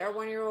Our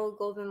 1-year-old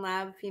golden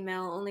lab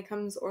female only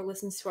comes or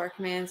listens to our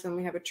commands when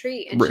we have a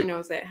treat, and Right. she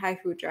knows that high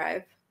food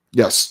drive.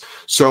 Yes.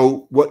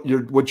 So what you're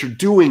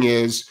doing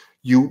is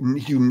you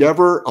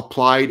never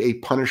applied a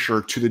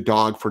punisher to the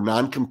dog for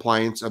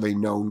non-compliance of a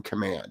known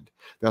command.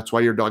 That's why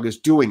your dog is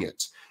doing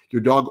it.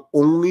 Your dog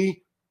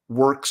only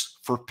works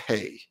for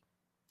pay.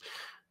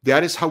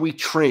 That is how we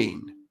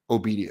train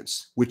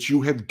obedience, which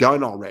you have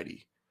done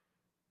already.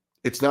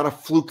 It's not a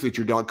fluke that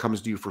your dog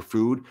comes to you for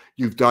food.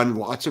 You've done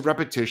lots of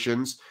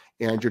repetitions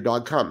and your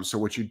dog comes. So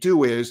what you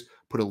do is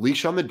put a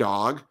leash on the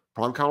dog,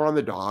 prong collar on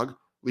the dog,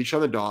 leash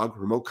on the dog,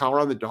 remote collar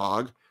on the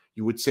dog.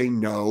 You would say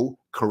no,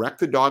 correct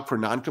the dog for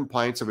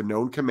non-compliance of a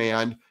known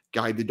command,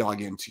 guide the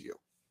dog into you.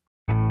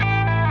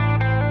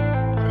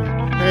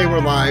 Hey,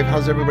 we're live.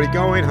 How's everybody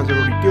going? How's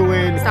everybody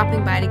doing?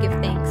 Stopping by to give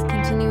thanks.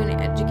 Continuing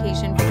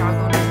education for dog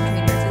owners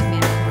and trainers is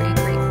mandatory.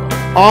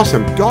 Grateful.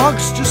 Awesome.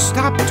 Dogs just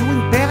stop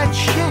doing bad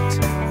shit.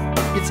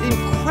 It's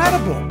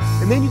incredible.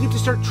 And then you get to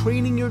start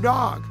training your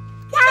dog.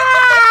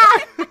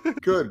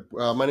 Good.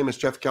 My name is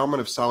Jeff Gellman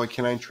of Solid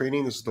Canine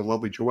Training. This is the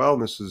lovely Joelle,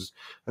 and this is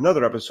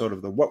another episode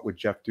of the What Would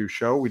Jeff Do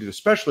show. We did a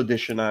special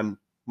edition on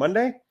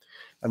Monday.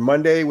 On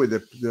Monday, with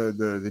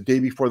the day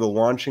before the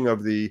launching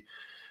of the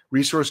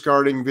resource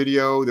guarding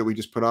video that we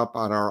just put up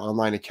on our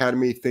online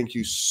academy. Thank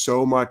you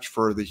so much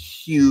for the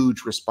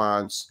huge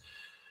response.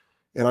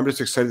 And I'm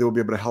just excited that we'll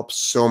be able to help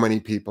so many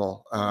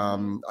people.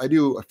 I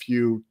do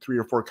 3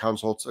 or 4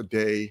 consults a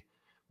day,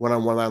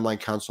 one-on-one online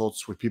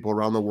consults with people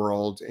around the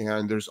world.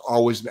 And there's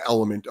always an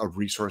element of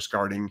resource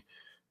guarding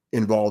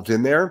involved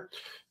in there.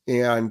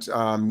 And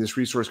this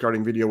resource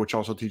guarding video, which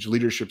also teaches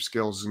leadership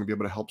skills, is going to be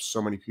able to help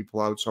so many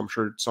people out. So I'm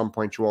sure at some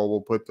point you all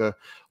will put the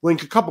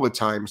link a couple of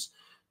times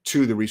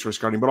to the resource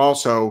guarding, but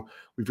also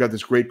we've got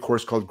this great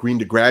course called Green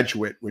to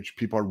Graduate, which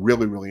people are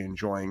really, really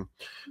enjoying.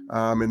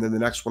 And then the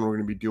next one we're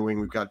going to be doing,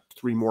 we've got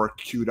 3 more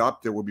queued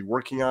up that we'll be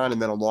working on, and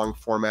then a long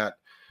format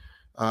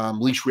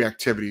leash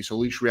reactivity. So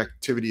leash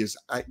reactivity is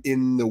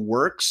in the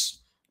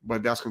works,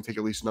 but that's going to take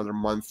at least another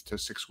month to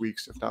 6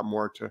 weeks, if not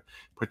more, to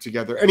put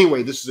together.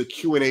 Anyway, this is a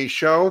Q&A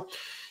show.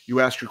 You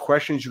ask your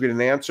questions, you get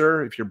an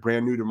answer. If you're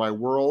brand new to my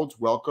world,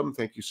 welcome.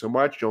 Thank you so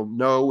much. You'll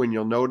know and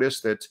you'll notice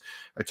that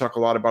I talk a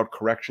lot about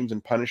corrections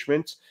and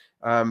punishment.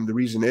 The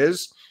reason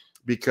is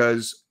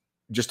because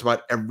just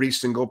about every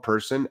single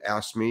person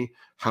asks me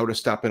how to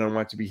stop an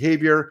unwanted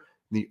behavior.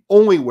 And the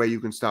only way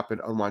you can stop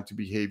an unwanted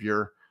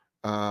behavior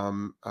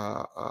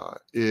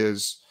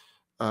is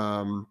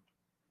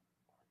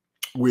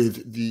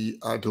with the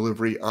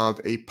delivery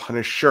of a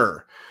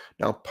punisher.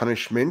 Now,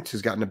 punishment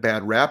has gotten a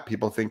bad rap.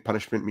 People think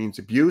punishment means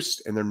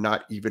abuse, and they're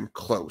not even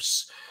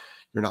close.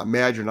 You're not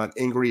mad. You're not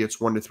angry. It's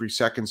 1 to 3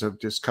 seconds of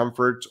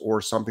discomfort or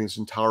something that's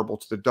intolerable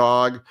to the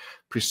dog,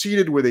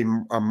 preceded with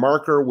a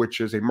marker, which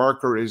is a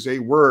marker is a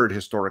word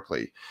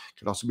historically. It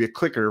could also be a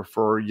clicker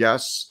for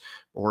yes,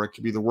 or it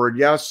could be the word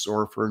yes,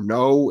 or for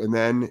no, and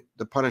then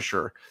the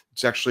punisher.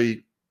 It's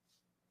actually,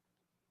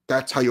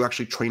 that's how you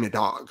actually train a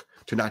dog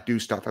to not do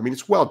stuff. I mean,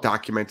 it's well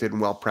documented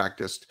and well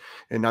practiced,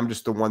 and I'm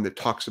just the one that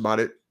talks about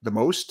it the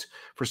most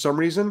for some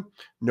reason.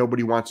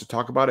 Nobody wants to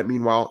talk about it.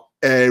 Meanwhile,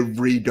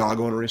 every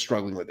dog owner is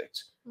struggling with it.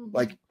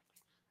 Like,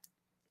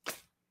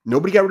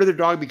 nobody got rid of their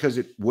dog because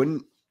it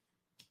wouldn't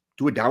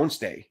do a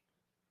downstay.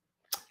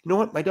 You know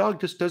what? My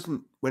dog just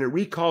doesn't, when it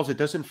recalls, it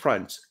doesn't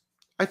front.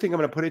 I think I'm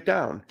going to put it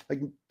down.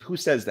 Like, who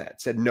says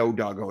that? Said no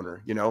dog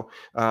owner, you know?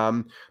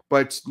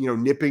 But, you know,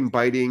 nipping,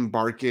 biting,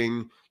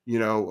 barking, you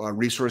know,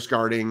 resource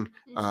guarding,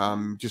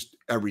 just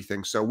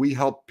everything. So we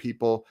help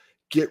people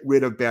get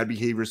rid of bad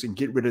behaviors and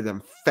get rid of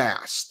them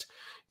fast.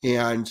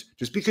 And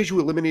just because you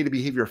eliminate a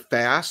behavior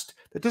fast,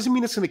 that doesn't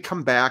mean it's going to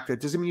come back. That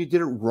doesn't mean you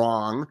did it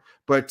wrong.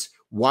 But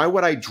why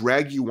would I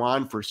drag you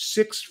on for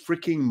 6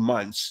 freaking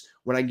months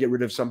when I can get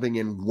rid of something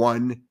in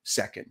 1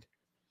 second?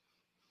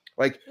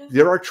 Like,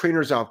 there are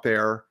trainers out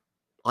there.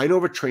 I know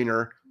of a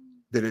trainer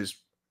that has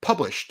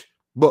published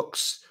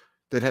books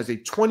that has a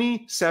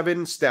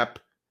 27-step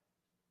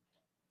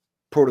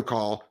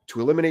protocol to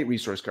eliminate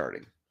resource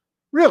guarding.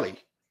 Really?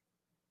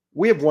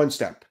 We have 1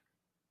 step,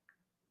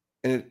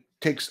 and it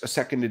takes a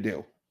second to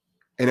do,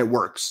 and it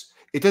works.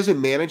 It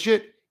doesn't manage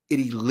it. It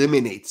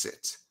eliminates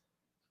it.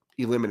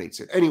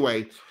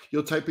 Anyway,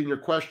 you'll type in your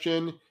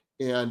question,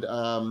 and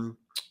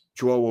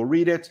Joel will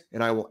read it,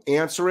 and I will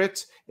answer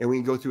it, and we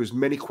can go through as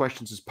many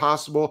questions as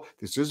possible.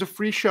 This is a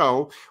free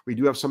show. We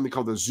do have something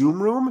called the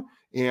Zoom Room,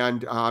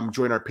 and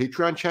join our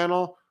Patreon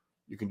channel.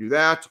 You can do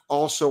that.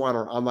 Also, on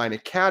our online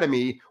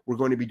academy, we're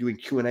going to be doing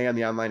Q&A on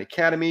the online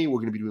academy. We're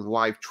going to be doing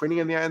live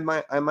training on the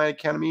online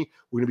academy.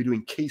 We're going to be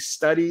doing case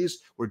studies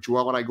where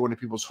Joelle and I go into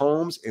people's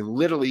homes and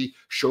literally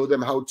show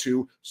them how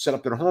to set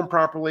up their home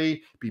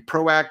properly, be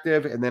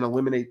proactive, and then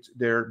eliminate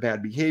their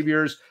bad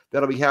behaviors.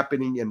 That'll be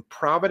happening in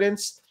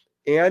Providence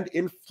and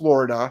in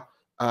Florida.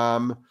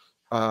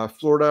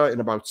 Florida in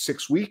about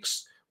 6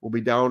 weeks. We'll be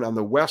down on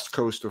the west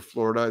coast of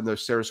Florida in the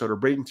Sarasota,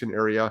 Bradenton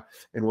area,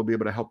 and we'll be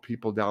able to help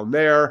people down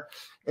there.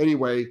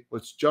 Anyway,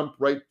 let's jump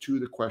right to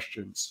the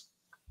questions.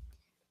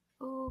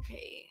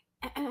 Okay.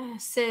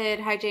 Sid,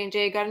 hi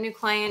J&J. Got a new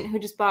client who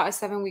just bought a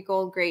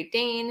 7-week-old Great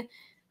Dane.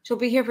 She'll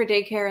be here for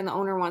daycare and the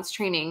owner wants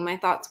training. My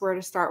thoughts were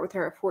to start with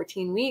her at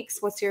 14 weeks.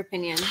 What's your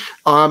opinion?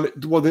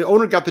 Well, the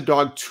owner got the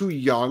dog too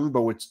young,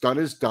 but what's done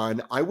is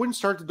done. I wouldn't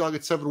start the dog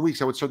at 7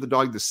 weeks. I would start the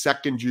dog the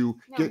second you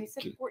No, he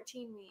said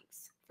 14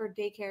 weeks for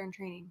daycare and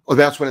training. Oh,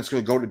 that's when it's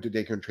going to go to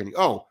daycare and training.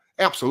 Oh,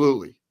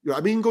 absolutely. I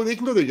mean, they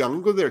can go there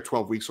young, go there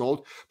 12 weeks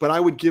old, but I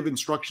would give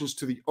instructions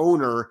to the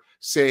owner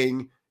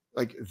saying,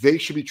 like, they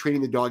should be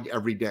training the dog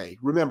every day.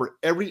 Remember,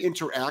 every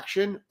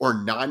interaction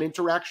or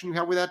non-interaction you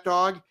have with that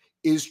dog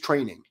is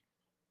training.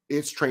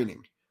 It's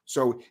training.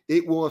 So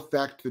it will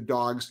affect the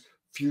dog's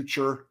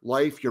future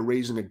life. You're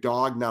raising a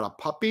dog, not a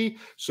puppy.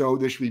 So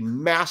there should be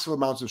massive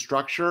amounts of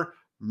structure,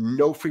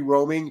 no free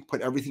roaming,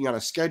 put everything on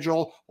a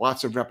schedule,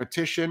 lots of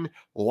repetition,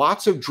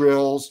 lots of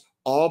drills,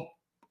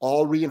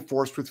 all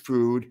reinforced with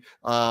food.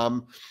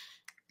 The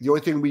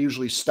only thing we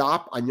usually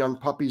stop on young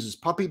puppies is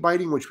puppy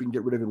biting, which we can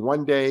get rid of in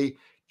one day,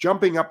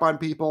 jumping up on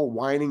people,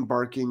 whining,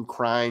 barking,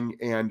 crying,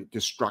 and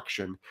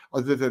destruction.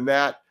 Other than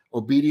that,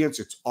 obedience,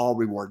 it's all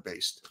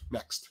reward-based.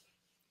 Next.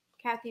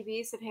 Kathy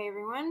B said, hey,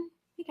 everyone.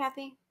 Hey,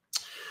 Kathy.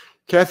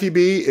 Kathy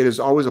B, it is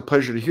always a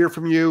pleasure to hear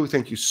from you.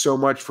 Thank you so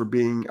much for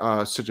being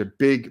such a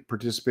big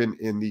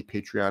participant in the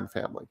Patreon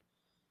family.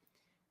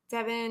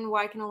 Devin,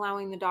 why can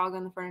allowing the dog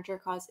on the furniture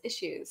cause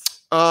issues?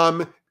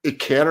 It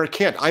can or it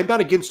can't. I'm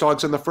not against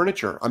dogs on the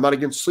furniture. I'm not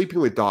against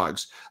sleeping with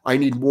dogs. I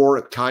need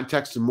more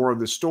context and more of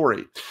the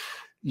story.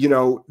 You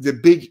know, the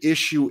big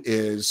issue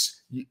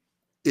is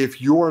if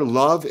your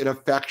love and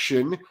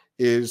affection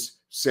is,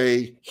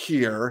 say,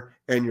 here,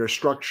 and your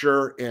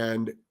structure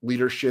and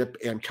leadership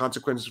and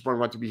consequences for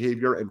unwanted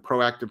behavior and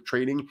proactive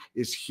training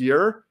is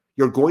here,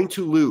 you're going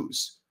to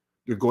lose.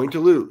 You're going to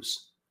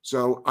lose.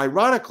 So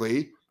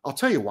ironically, I'll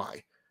tell you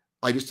why.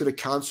 I just did a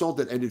consult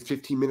that ended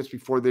 15 minutes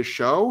before this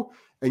show.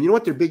 And you know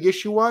what their big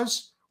issue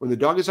was? When the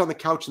dog is on the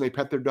couch and they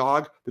pet their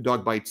dog, the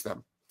dog bites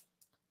them.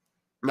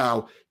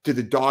 Now, did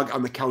the dog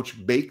on the couch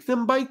make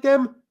them bite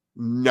them?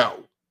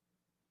 No.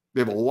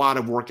 They have a lot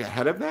of work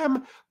ahead of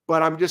them.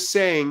 But I'm just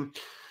saying,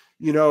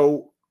 you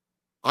know,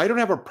 I don't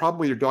have a problem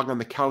with your dog on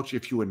the couch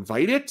if you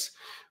invite it.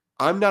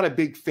 I'm not a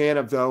big fan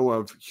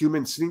of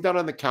humans sitting down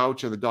on the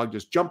couch and the dog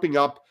just jumping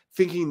up,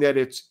 thinking that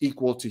it's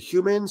equal to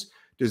humans.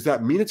 Does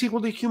that mean it's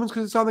equal to humans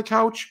because it's on the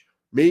couch?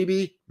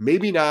 Maybe,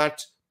 maybe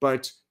not,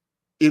 but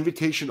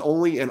invitation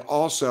only. And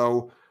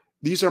also,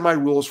 these are my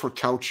rules for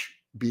couch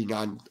being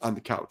on the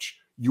couch.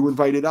 You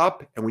invite it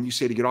up, and when you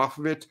say to get off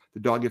of it, the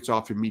dog gets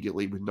off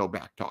immediately with no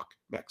back talk.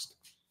 Next.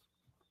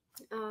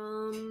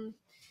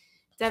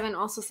 Devin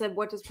also said,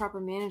 what does proper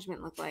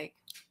management look like?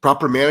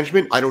 Proper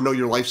management? I don't know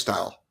your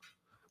lifestyle.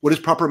 What does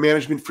proper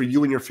management for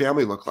you and your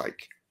family look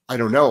like? I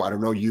don't know. I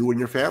don't know you and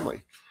your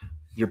family,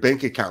 your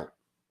bank account,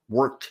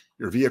 work,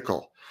 your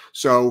vehicle.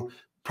 So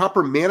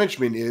proper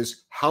management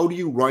is, how do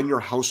you run your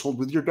household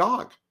with your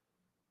dog?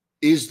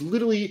 Is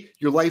literally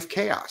your life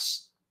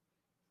chaos.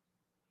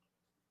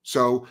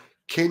 So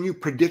can you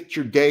predict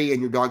your day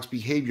and your dog's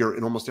behavior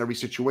in almost every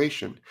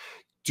situation?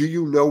 Do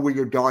you know where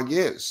your dog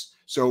is?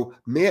 So,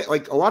 man,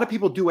 like a lot of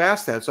people do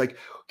ask that. It's like,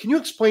 can you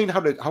explain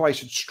how I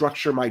should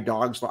structure my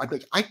dog's life? I'm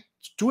like, I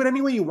do it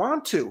any way you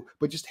want to,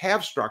 but just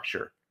have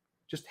structure.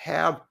 Just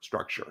have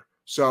structure.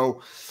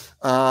 So,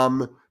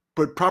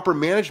 but proper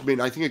management,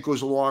 I think it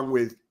goes along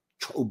with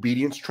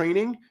obedience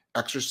training,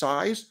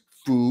 exercise,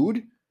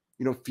 food,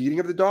 you know, feeding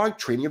of the dog,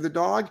 training of the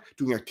dog,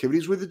 doing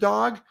activities with the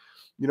dog,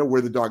 you know,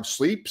 where the dog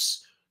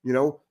sleeps, you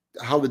know,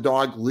 how the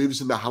dog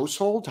lives in the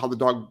household, how the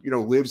dog, you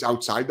know, lives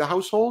outside the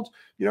household,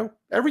 you know,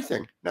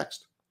 everything.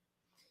 Next.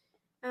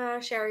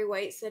 Sherry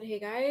White said, hey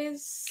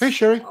guys. Hey,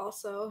 Sherry.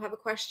 Also have a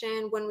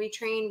question. When we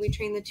train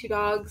the two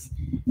dogs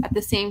at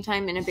the same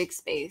time in a big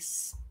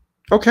space.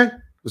 Okay.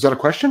 Was that a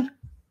question?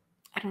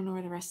 I don't know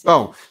where the rest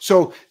of it is.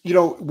 So, you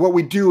know, what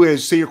we do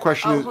is say your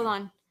question is. Hold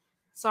on.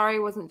 Sorry,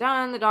 wasn't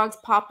done. The dogs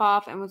pop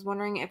off and was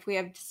wondering if we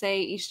have to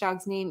say each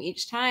dog's name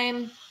each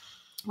time,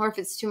 or if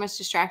it's too much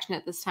distraction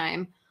at this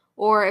time,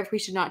 or if we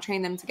should not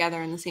train them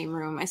together in the same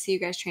room. I see you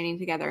guys training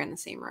together in the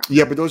same room.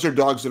 Yeah, but those are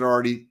dogs that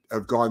already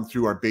have gone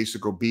through our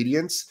basic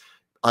obedience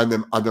on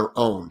their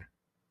own.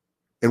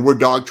 And we're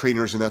dog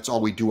trainers, and that's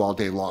all we do all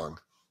day long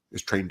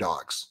is train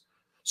dogs.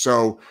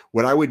 So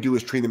what I would do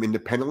is train them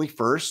independently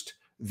first,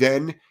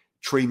 then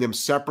train them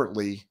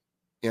separately,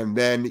 and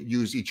then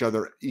use each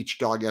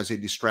dog as a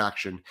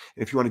distraction.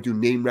 And if you want to do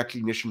name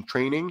recognition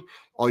training,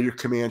 all your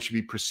commands should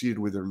be preceded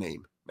with their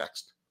name.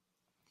 Next.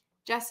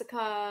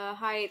 Jessica,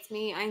 hi, it's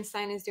me.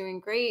 Einstein is doing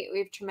great. We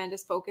have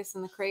tremendous focus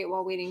in the crate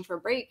while waiting for a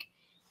break.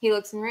 He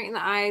looks me right in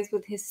the eyes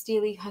with his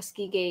steely,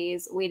 husky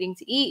gaze, waiting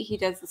to eat. He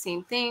does the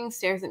same thing,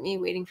 stares at me,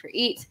 waiting for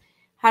eat.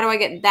 How do I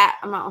get that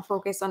amount of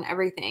focus on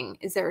everything?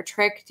 Is there a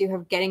trick? Do you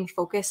have getting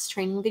focused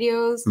training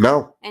videos?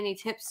 No. Any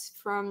tips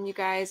from you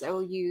guys I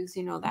will use?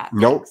 You know that.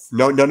 No, Thanks.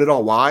 no, none at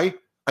all. Why?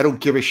 I don't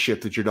give a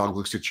shit that your dog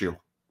looks at you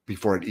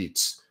before it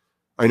eats.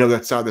 I know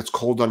that's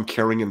cold,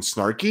 uncaring, and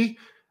snarky.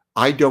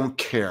 I don't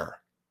care.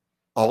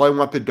 All I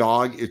want the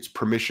dog, it's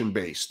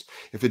permission-based.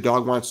 If the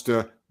dog wants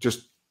to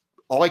just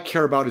All I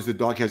care about is the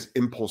dog has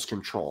impulse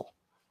control.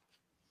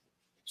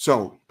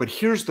 So, but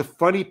here's the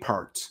funny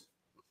part.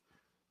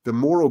 The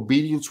more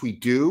obedience we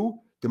do,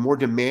 the more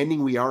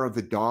demanding we are of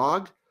the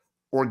dog,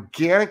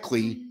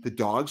 organically, the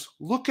dogs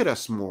look at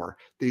us more.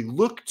 They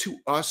look to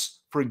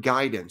us for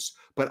guidance,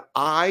 but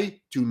I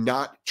do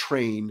not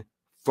train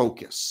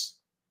focus.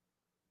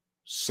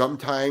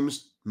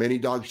 Sometimes many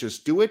dogs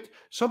just do it.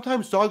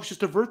 Sometimes dogs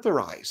just avert their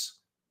eyes.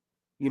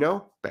 You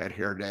know, bad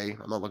hair day.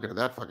 I'm not looking at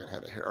that fucking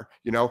head of hair,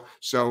 you know?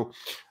 So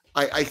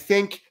I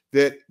think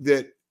that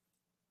the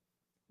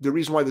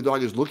reason why the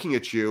dog is looking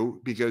at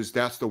you, because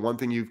that's the one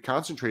thing you've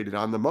concentrated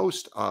on the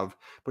most of.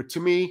 But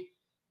to me,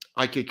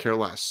 I could care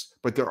less.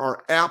 But there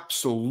are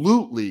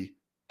absolutely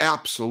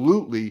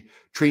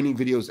training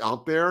videos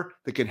out there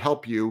that can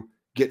help you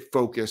get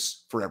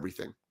focus for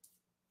everything.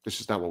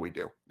 This is not what we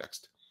do.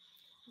 Next.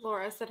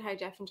 Laura said, hi,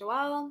 Jeff and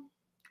Joelle.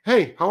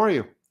 Hey, how are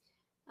you?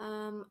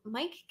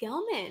 Mike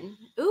Gelman.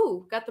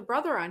 Ooh, got the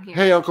brother on here.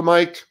 Hey, Uncle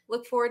Mike.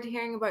 Look forward to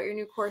hearing about your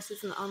new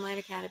courses in the online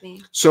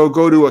academy. So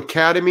go to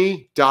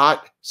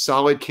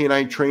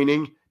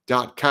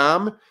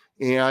academy.solidk9training.com.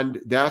 And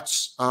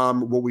that's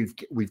what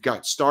we've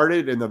got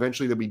started. And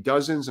eventually there'll be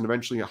dozens and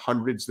eventually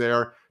hundreds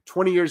there.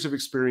 20 years of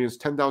experience,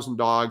 10,000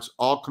 dogs,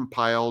 all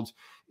compiled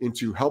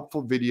into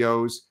helpful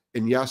videos.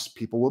 And yes,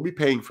 people will be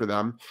paying for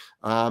them,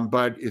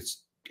 but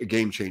it's a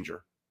game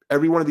changer.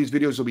 Every one of these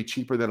videos will be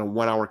cheaper than a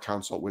 1-hour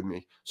consult with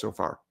me so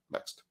far.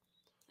 Next.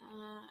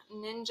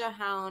 Ninja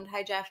Hound.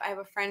 Hi, Jeff. I have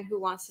a friend who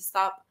wants to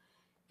stop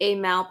a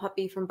Mal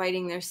puppy from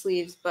biting their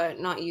sleeves, but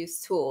not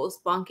use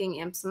tools. Bonking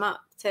amps them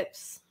up.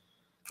 Tips.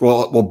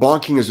 Well,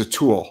 bonking is a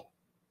tool.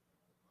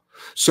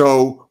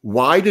 So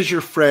why does your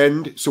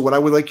friend, so what I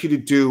would like you to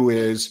do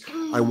is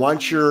I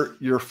want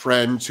your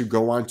friend to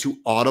go on to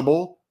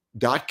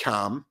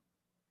audible.com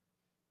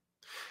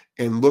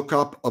and look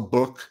up a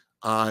book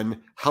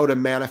on how to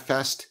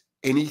manifest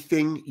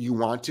anything you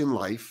want in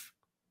life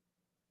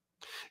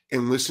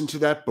and listen to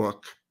that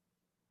book.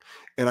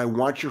 And I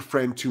want your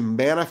friend to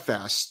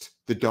manifest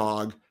the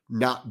dog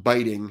not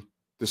biting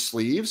the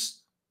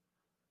sleeves.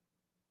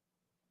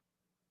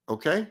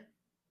 Okay?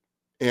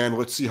 And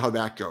let's see how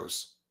that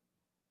goes.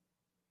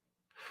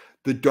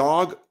 The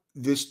dog,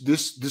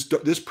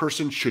 this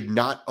person should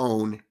not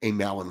own a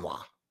Malinois.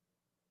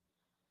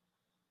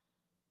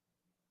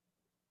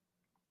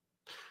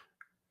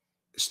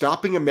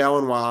 Stopping a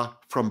Malinois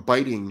from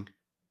biting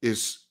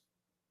is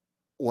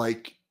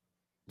like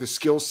the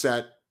skill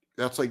set.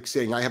 That's like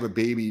saying I have a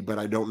baby, but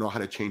I don't know how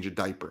to change a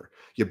diaper.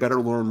 You better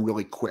learn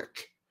really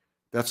quick.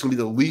 That's going to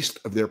be the least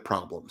of their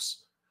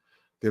problems.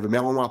 They have a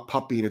Malinois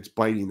puppy and it's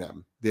biting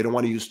them. They don't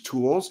want to use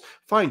tools.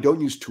 Fine,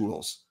 don't use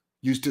tools.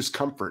 Use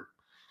discomfort.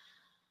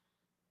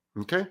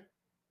 Okay?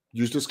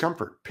 Use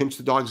discomfort. Pinch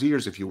the dog's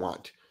ears if you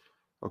want.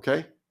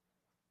 Okay?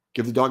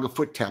 Give the dog a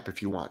foot tap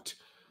if you want.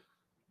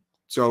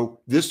 So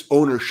this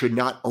owner should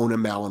not own a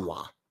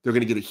Malinois. They're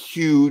going to get a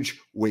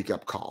huge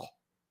wake-up call.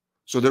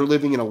 So they're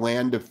living in a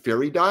land of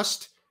fairy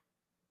dust.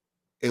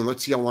 And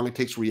let's see how long it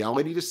takes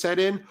reality to set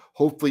in.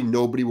 Hopefully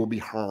nobody will be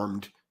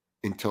harmed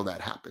until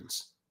that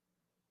happens.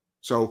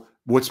 So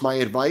what's my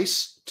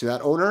advice to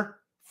that owner?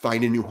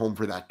 Find a new home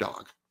for that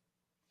dog.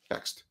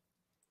 Next.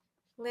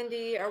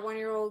 Lindy, our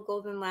 1-year-old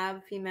golden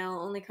lab female,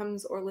 only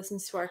comes or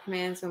listens to our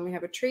commands when we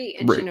have a treat,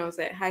 and Right. She knows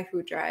it. High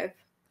food drive.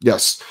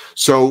 Yes.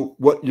 So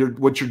what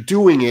you're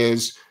doing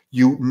is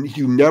you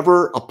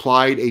never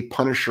applied a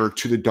punisher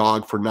to the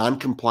dog for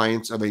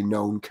non-compliance of a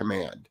known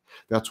command.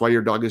 That's why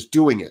your dog is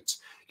doing it.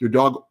 Your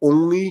dog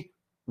only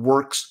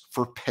works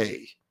for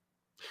pay.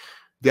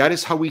 That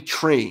is how we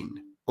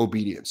train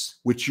obedience,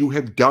 which you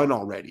have done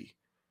already.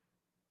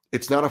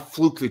 It's not a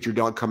fluke that your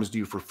dog comes to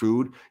you for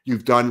food.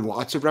 You've done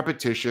lots of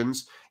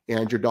repetitions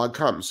and your dog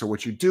comes. So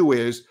what you do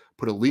is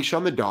put a leash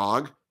on the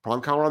dog,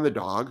 prong collar on the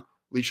dog,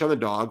 leash on the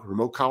dog,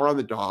 remote collar on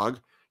the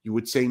dog. You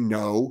would say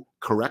no,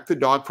 correct the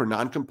dog for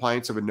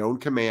non-compliance of a known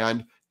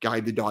command,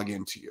 guide the dog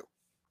into you.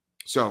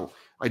 So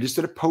I just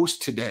did a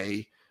post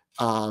today.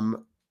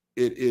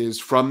 It is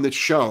from the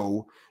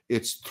show.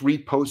 It's three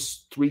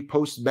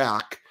posts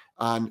back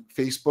on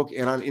Facebook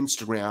and on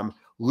Instagram,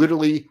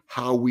 literally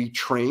how we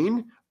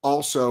train.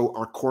 Also,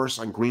 our course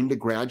on Green to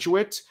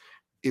Graduate,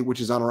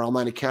 which is on our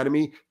online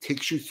academy,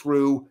 takes you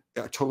through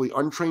a totally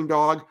untrained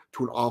dog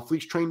to an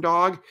off-leash trained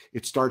dog.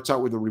 It starts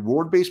out with a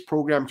reward-based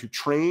program to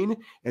train,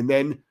 and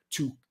then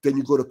you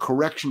go to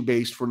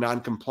correction-based for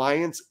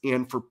non-compliance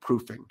and for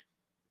proofing.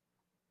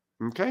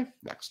 Okay,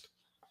 next.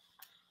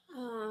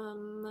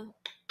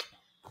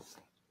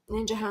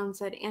 Ninja Hound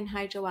said, and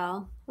hi,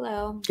 Joelle.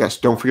 Hello. Yes,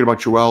 don't forget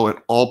about Joelle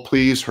at all,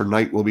 please. Her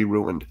night will be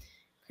ruined.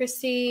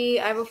 Christy,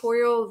 I have a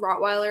 4-year-old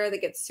Rottweiler that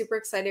gets super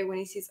excited when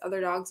he sees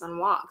other dogs on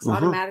walks.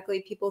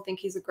 Automatically, people think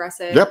he's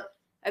aggressive. Yep.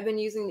 I've been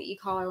using the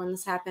e-collar when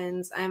this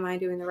happens. Am I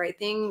doing the right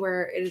thing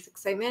where it is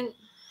excitement?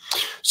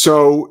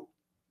 So,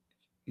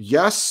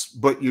 yes,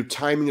 but your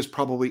timing is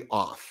probably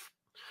off.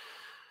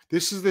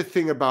 This is the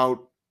thing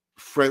about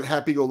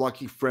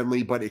happy-go-lucky,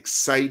 friendly, but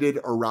excited,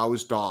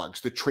 aroused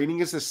dogs. The training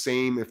is the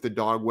same if the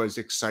dog was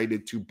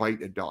excited to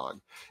bite a dog,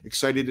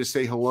 excited to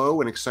say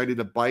hello and excited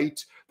to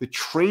bite. The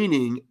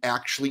training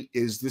actually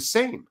is the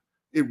same.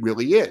 It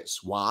really is.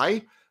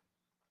 Why?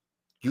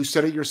 You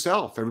said it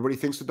yourself. Everybody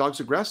thinks the dog's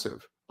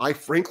aggressive. I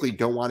frankly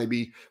don't want to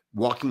be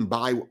walking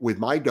by with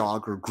my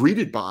dog or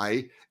greeted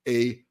by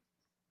a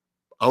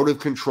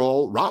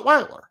out-of-control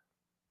Rottweiler.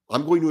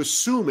 I'm going to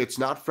assume it's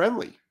not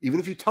friendly, even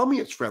if you tell me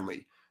it's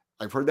friendly.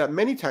 I've heard that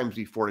many times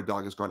before a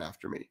dog has gone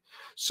after me.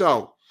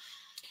 So,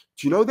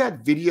 do you know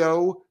that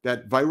video,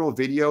 that viral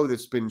video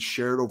that's been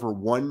shared over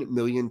 1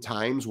 million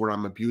times where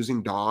I'm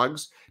abusing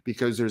dogs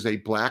because there's a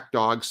black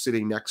dog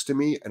sitting next to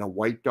me and a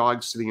white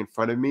dog sitting in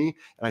front of me,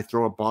 and I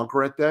throw a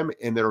bonker at them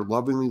and they're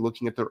lovingly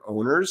looking at their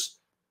owners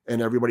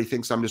and everybody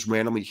thinks I'm just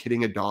randomly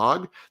hitting a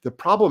dog? The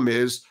problem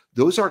is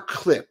those are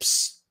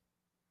clips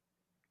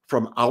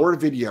from our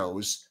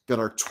videos that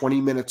are 20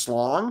 minutes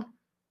long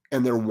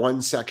and they're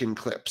 1-second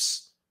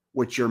clips.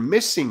 What you're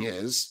missing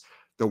is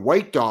the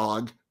white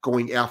dog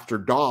going after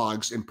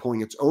dogs and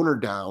pulling its owner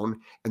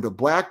down, and the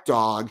black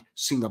dog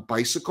seeing a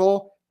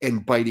bicycle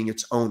and biting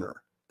its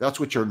owner. That's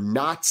what you're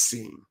not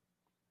seeing.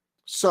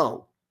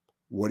 So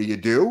what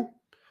do?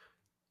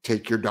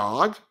 Take your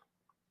dog,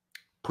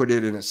 put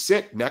it in a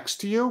sit next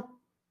to you,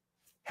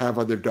 have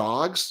other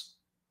dogs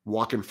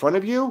walk in front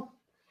of you.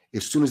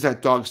 As soon as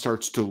that dog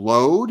starts to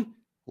load,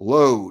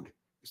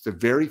 it's the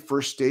very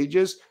first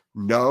stages.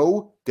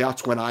 No,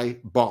 that's when I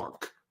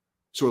bonk.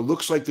 So it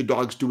looks like the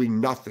dog's doing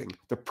nothing.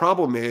 The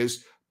problem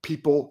is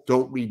people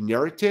don't read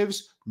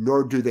narratives,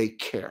 nor do they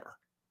care.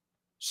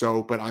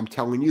 So, but I'm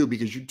telling you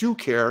because you do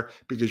care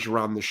because you're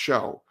on the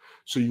show.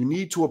 So you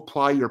need to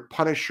apply your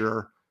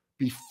punisher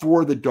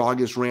before the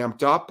dog is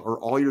ramped up, or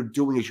all you're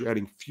doing is you're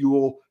adding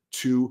fuel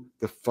to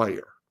the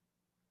fire.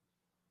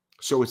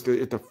 So it's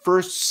the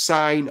first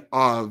sign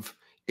of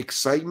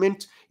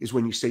excitement is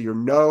when you say your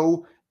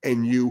no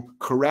and you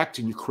correct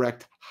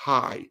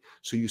high.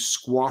 So you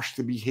squash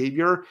the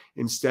behavior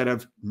instead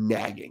of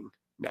nagging.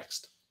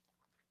 Next.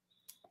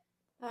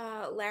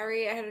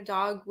 Larry, I had a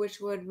dog which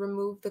would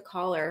remove the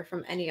collar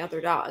from any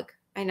other dog.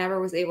 I never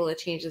was able to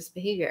change this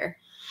behavior.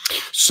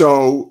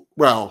 So,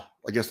 well,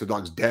 I guess the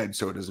dog's dead,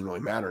 so it doesn't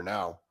really matter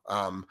now.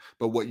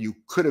 But what you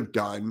could have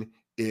done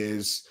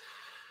is,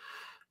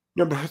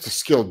 remember, it's a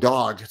skilled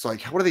dog. It's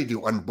like, what do they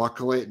do?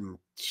 Unbuckle it and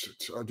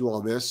do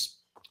all this?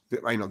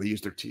 I know they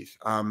use their teeth,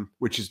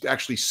 which is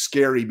actually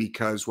scary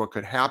because what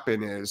could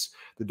happen is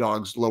the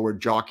dog's lower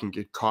jaw can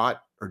get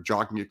caught, or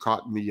jaw can get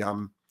caught in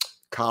the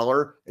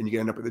collar, and you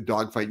end up with a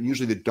dog fight. And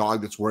usually the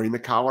dog that's wearing the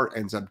collar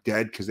ends up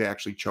dead because they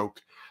actually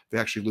choke. They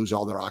actually lose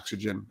all their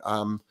oxygen.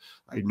 I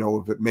know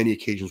of many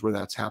occasions where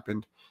that's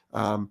happened.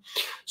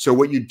 So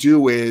what you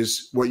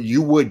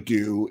would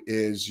do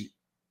is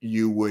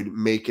you would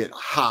make it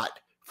hot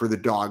for the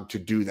dog to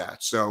do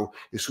that. So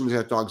as soon as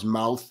that dog's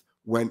mouth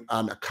went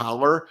on a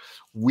collar,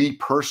 we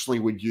personally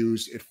would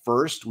use it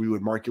first. We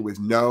would mark it with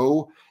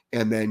no,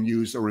 and then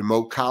use a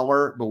remote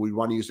collar, but we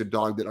want to use a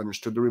dog that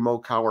understood the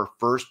remote collar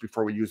first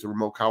before we use the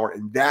remote collar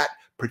in that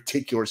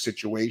particular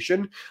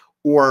situation.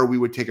 Or we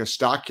would take a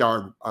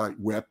stockyard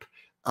whip.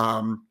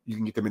 You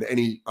can get them in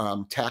any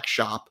tack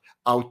shop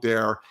out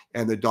there,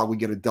 and the dog would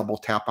get a double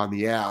tap on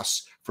the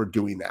ass for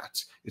doing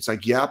that. It's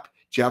like, yep,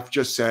 Jeff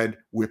just said,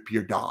 whip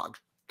your dog.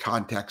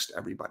 Context,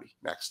 everybody.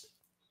 Next.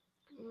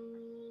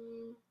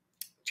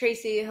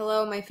 Tracy,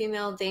 hello. My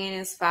female Dane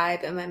is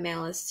 5 and my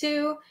male is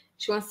 2.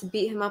 She wants to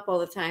beat him up all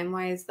the time.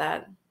 Why is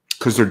that?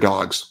 Because they're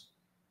dogs.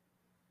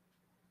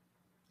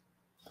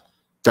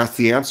 That's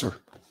the answer.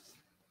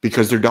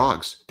 Because they're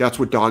dogs. That's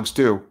what dogs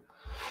do.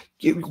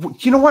 You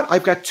know what?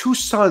 I've got 2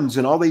 sons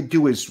and all they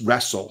do is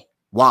wrestle.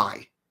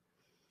 Why?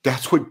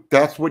 That's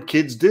what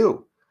kids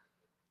do.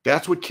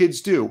 That's what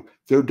kids do.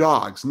 They're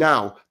dogs.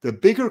 Now, the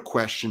bigger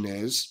question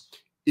is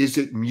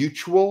it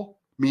mutual?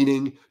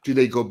 Meaning, do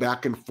they go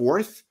back and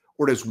forth?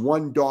 Or does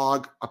one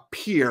dog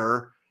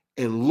appear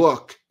and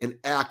look and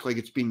act like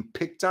it's being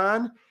picked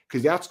on?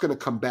 Because that's going to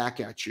come back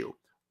at you.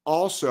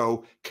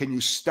 Also, can you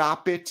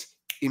stop it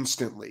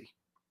instantly?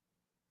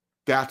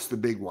 That's the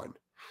big one.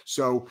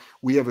 So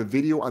we have a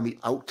video on the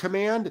out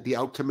command. The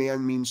out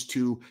command means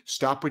to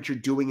stop what you're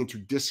doing and to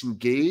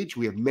disengage.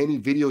 We have many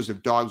videos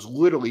of dogs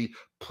literally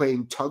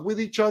playing tug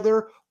with each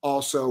other,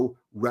 also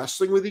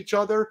wrestling with each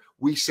other.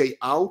 We say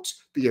out,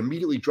 they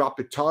immediately drop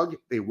the tug,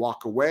 they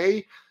walk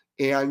away,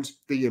 and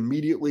they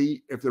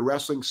immediately, if the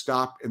wrestling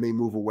stop, and they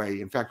move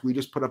away. In fact, we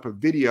just put up a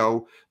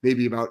video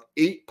maybe about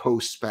 8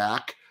 posts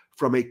back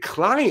from a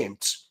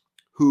client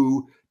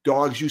who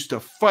dogs used to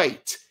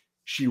fight.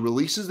 She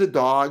releases the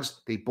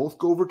dogs. They both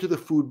go over to the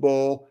food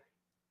bowl.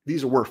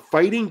 These were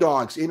fighting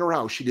dogs in her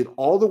house. She did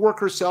all the work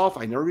herself.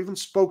 I never even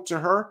spoke to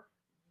her.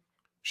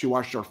 She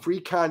watched our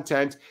free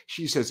content.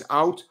 She says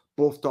out,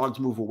 both dogs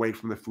move away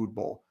from the food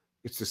bowl.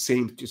 It's the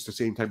same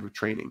type of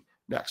training.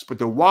 Next. But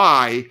the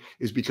why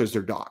is because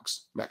they're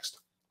dogs. Next.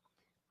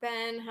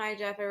 Ben, hi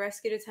Jeff. I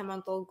rescued a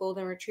 10-month-old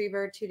golden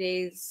retriever 2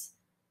 days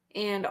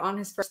And on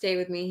his first day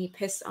with me, he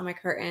pissed on my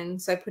curtain.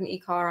 So I put an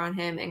e-collar on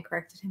him and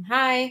corrected him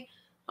high.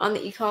 On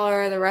the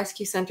e-collar, the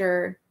rescue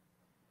center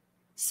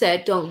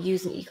said, don't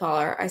use an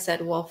e-collar. I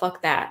said, well,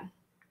 fuck that.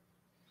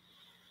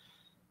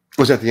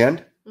 Was that the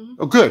end? Mm-hmm.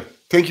 Oh, good.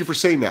 Thank you for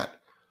saying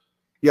that.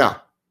 Yeah.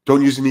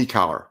 Don't use an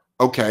e-collar.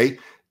 Okay.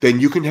 Then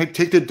you can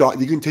take the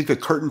dog. You can take the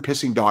curtain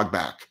pissing dog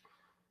back.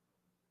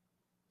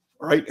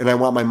 All right. And I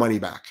want my money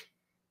back.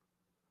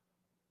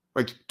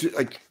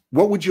 Like,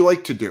 what would you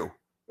like to do?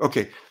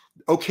 Okay.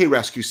 Okay,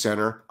 rescue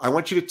center. I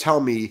want you to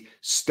tell me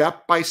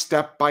step by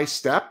step by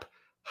step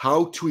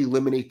how to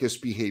eliminate this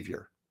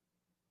behavior.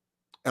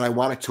 And I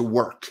want it to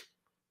work.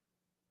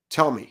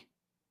 Tell me.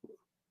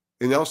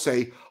 And they'll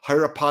say,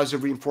 hire a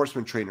positive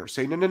reinforcement trainer.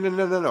 Say,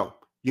 no.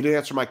 You didn't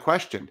answer my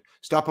question.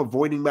 Stop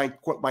avoiding my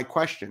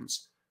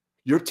questions.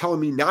 You're telling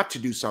me not to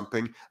do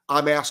something.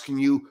 I'm asking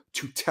you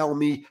to tell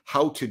me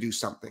how to do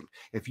something.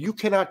 If you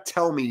cannot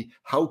tell me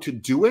how to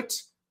do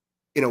it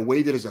in a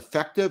way that is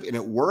effective and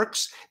it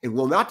works and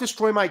will not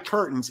destroy my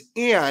curtains,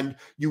 and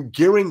you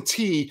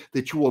guarantee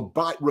that you will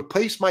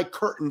replace my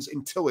curtains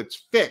until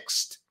it's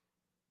fixed,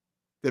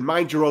 then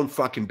mind your own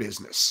fucking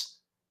business.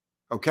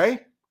 Okay?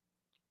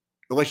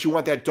 Unless you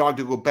want that dog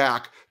to go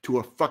back to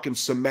a fucking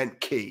cement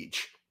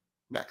cage.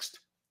 Next.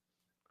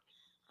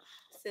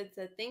 Sid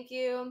said, thank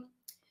you.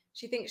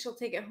 She thinks she'll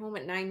take it home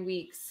at 9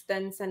 weeks,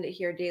 then send it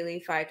here daily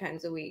 5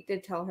 times a week.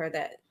 Did tell her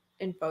that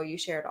info you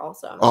shared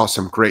also.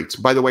 Awesome. Great.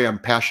 By the way, I'm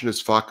passionate as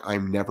fuck.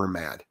 I'm never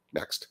mad.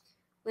 Next.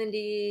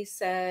 Lindy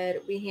said,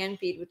 we hand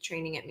feed with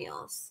training at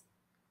meals.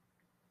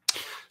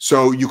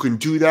 So you can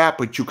do that,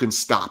 but you can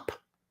stop.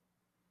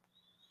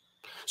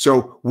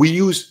 So we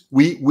use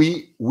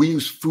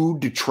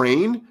food to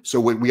train. So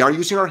we are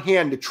using our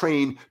hand to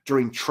train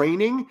during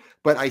training,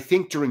 but I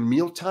think during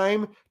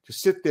mealtime to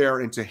sit there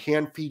and to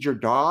hand feed your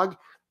dog,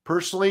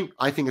 personally,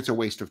 I think it's a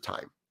waste of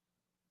time.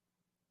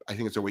 I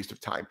think it's a waste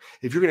of time.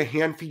 If you're going to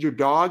hand feed your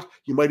dog,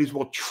 you might as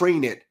well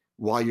train it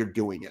while you're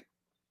doing it.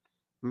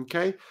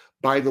 Okay.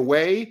 By the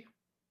way,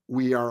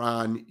 we are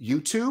on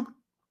YouTube.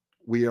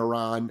 We are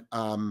on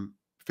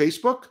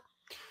Facebook.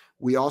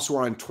 We also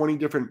are on 20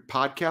 different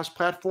podcast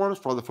platforms.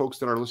 For all the folks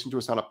that are listening to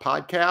us on a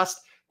podcast,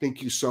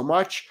 thank you so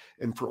much.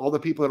 And for all the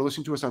people that are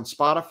listening to us on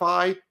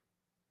Spotify,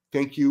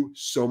 thank you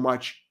so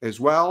much as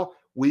well.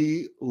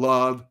 We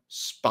love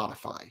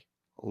Spotify.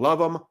 Love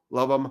them,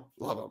 love them,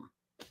 love them.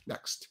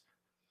 Next.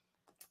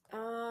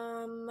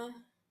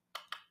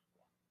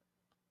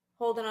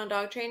 Holding on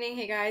dog training.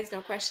 Hey guys,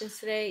 no questions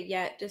today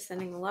yet. Just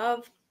sending the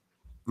love.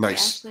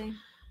 Nice. Hey,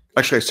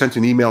 Actually, I sent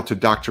an email to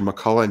Dr.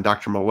 McCullough and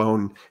Dr.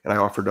 Malone, and I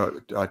offered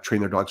to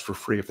train their dogs for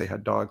free if they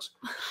had dogs.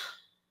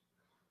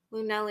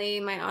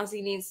 Lunelli, my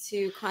Aussie needs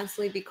to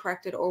constantly be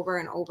corrected over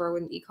and over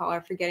with an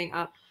e-collar for getting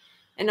up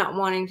and not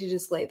wanting to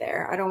just lay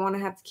there. I don't want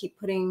to have to keep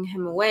putting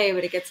him away,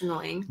 but it gets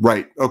annoying.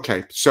 Right.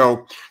 Okay.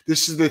 So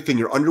this is the thing.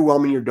 You're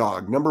underwhelming your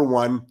dog. Number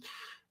one,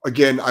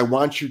 again, I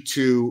want you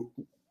to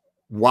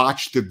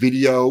watch the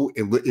video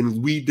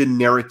and read the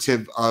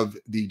narrative of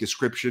the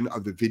description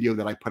of the video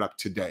that I put up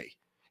today.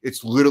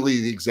 It's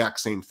literally the exact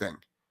same thing.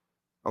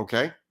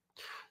 Okay.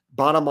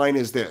 Bottom line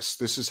is this.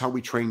 This is how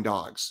we train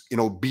dogs in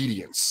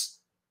obedience.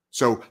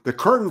 So the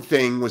curtain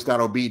thing was not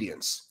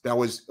obedience. That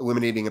was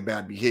eliminating a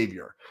bad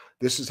behavior.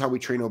 This is how we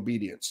train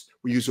obedience.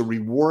 We use a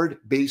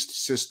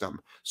reward-based system.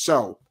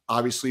 So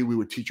obviously we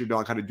would teach your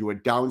dog how to do a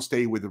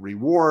downstay with a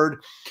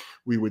reward.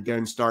 We would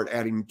then start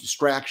adding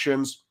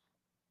distractions,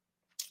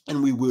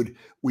 and we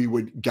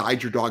would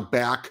guide your dog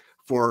back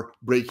for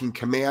breaking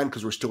command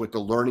because we're still at the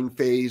learning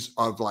phase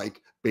of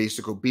like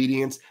basic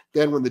obedience.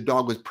 Then when the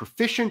dog was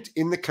proficient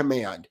in the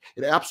command,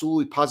 it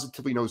absolutely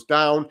positively knows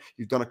down.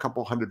 You've done a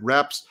couple hundred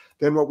reps.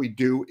 Then what we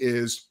do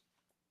is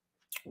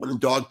when the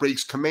dog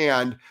breaks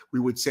command, we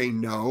would say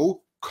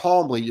no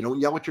calmly. You don't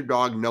yell at your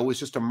dog. No is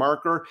just a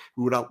marker.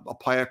 We would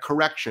apply a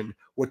correction.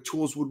 What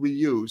tools would we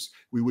use?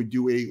 We would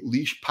do a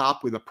leash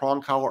pop with a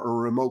prong collar or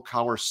a remote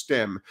collar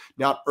stim.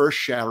 Not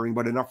earth-shattering,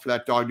 but enough for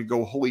that dog to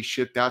go, holy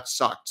shit, that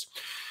sucked.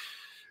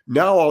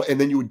 Now, and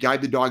then you would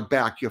guide the dog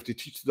back. You have to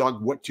teach the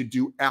dog what to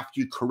do after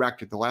you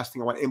correct it. The last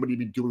thing I want anybody to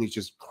be doing is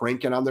just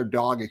cranking on their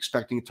dog,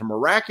 expecting it to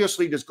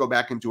miraculously just go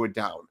back into a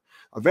down.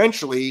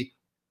 Eventually,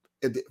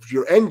 if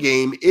your end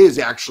game is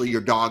actually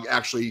your dog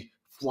actually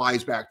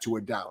flies back to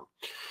a down.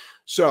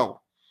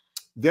 So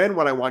then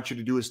what I want you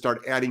to do is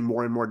start adding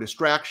more and more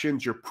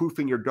distractions. You're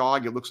proofing your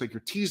dog. It looks like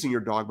you're teasing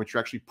your dog, but you're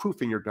actually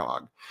proofing your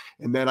dog.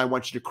 And then I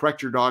want you to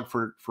correct your dog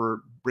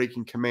for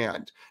breaking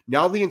command.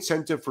 Now the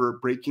incentive for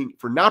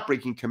not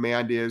breaking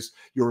command is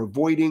you're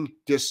avoiding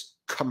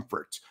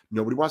discomfort.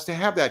 Nobody wants to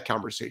have that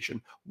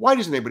conversation. Why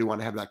doesn't anybody want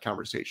to have that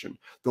conversation?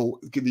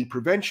 The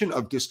prevention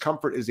of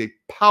discomfort is a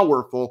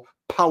powerful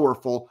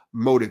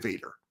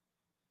motivator.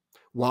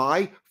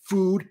 Why?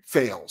 Food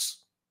fails.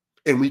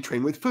 And we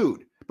train with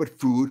food, but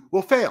food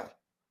will fail.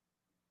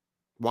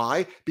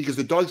 Why? Because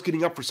the dog's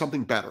getting up for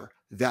something better.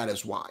 That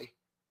is why.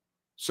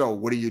 So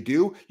what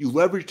do? You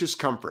leverage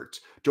discomfort.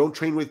 Don't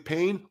train with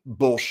pain.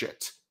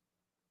 Bullshit.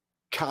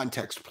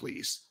 Context,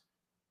 please.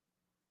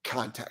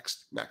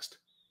 Context. Next.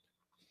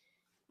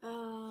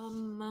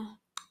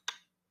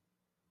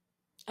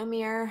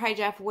 Amir, hi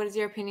Jeff. What is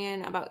your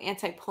opinion about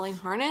anti-pulling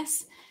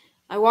harness?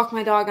 I walk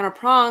my dog on a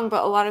prong,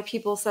 but a lot of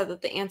people said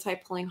that the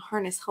anti-pulling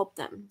harness helped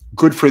them.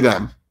 Good for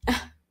them.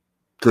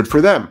 Good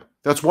for them.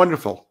 That's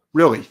wonderful.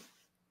 Really.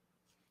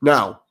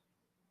 Now,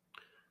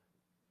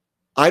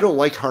 I don't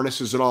like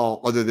harnesses at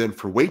all other than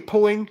for weight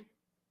pulling,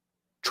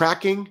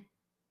 tracking,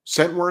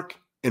 scent work,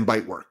 and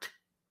bite work.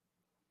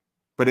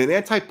 But an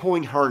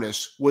anti-pulling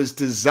harness was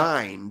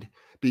designed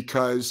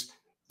because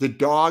the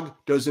dog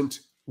doesn't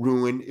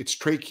ruin its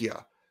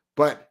trachea.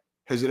 But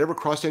has it ever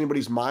crossed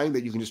anybody's mind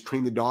that you can just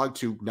train the dog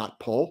to not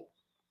pull?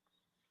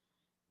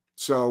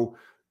 So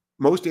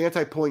most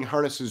anti-pulling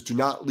harnesses do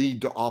not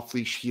lead to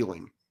off-leash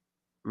healing.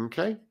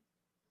 Okay?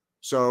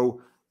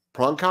 So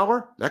prong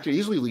collar, that could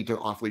easily lead to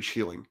off-leash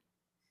healing.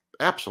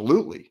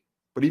 Absolutely.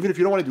 But even if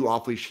you don't want to do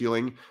off-leash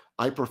healing,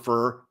 I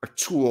prefer a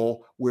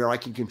tool where I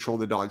can control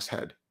the dog's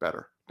head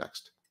better.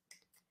 Next.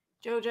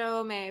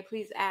 Jojo, may I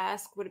please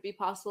ask, would it be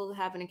possible to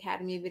have an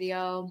academy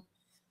video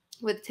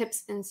with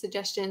tips and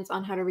suggestions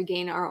on how to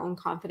regain our own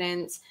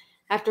confidence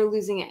after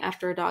losing it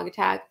after a dog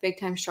attack? Big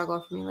time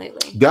struggle for me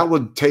lately. That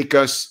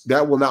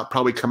will not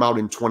probably come out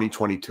in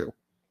 2022.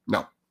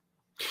 No.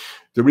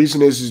 The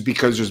reason is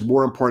because there's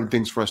more important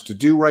things for us to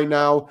do right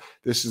now.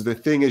 This is the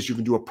thing is you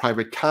can do a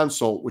private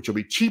consult, which will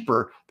be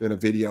cheaper than a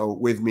video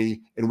with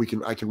me, and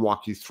I can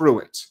walk you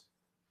through it.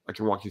 I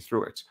can walk you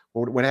through it.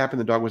 What happened?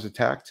 The dog was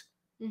attacked?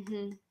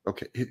 Mm-hmm.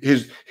 Okay.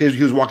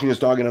 He was walking his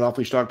dog and an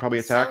off-leash dog probably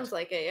attacked? Sounds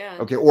like it, yeah.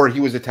 Okay. Or he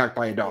was attacked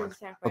by a dog.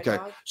 Okay.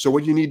 So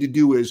what you need to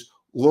do is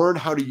learn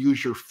how to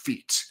use your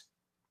feet.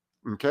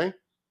 Okay.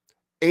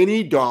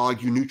 Any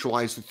dog, you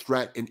neutralize the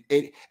threat, and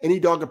any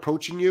dog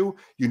approaching you,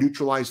 you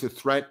neutralize the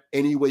threat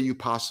any way you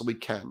possibly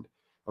can.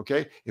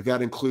 Okay. If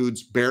that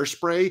includes bear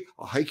spray,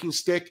 a hiking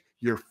stick,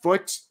 your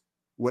foot,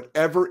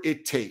 whatever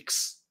it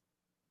takes.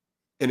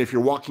 And if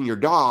you're walking your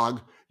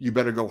dog, you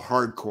better go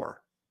hardcore.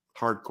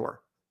 Hardcore.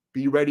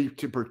 Be ready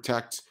to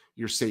protect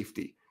your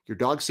safety, your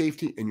dog's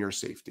safety and your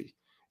safety.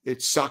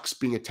 It sucks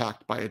being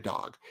attacked by a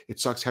dog. It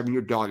sucks having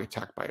your dog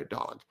attacked by a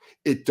dog.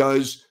 It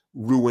does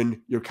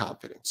ruin your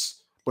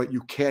confidence, but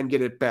you can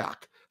get it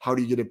back. How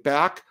do you get it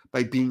back?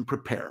 By being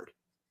prepared.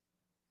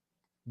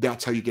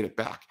 That's how you get it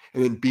back.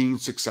 And then being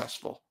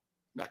successful.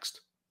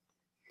 Next.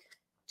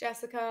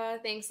 Jessica,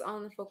 thanks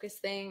on the focus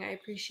thing. I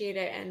appreciate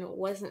it and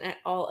wasn't at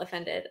all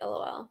offended.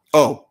 LOL.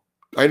 Oh,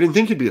 I didn't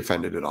think you'd be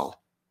offended at all.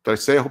 Did I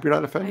say I hope you're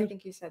not offended? I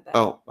think you said that.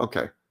 Oh,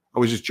 okay. I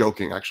was just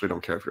joking. I actually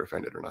don't care if you're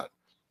offended or not.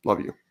 Love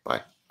you. Bye.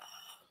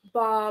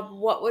 Bob,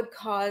 what would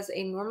cause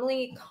a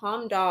normally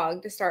calm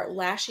dog to start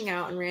lashing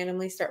out and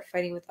randomly start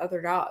fighting with other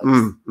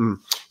dogs?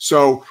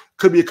 So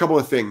could be a couple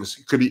of things.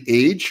 It could be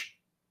age.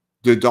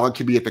 The dog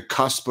could be at the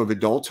cusp of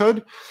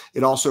adulthood.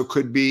 It also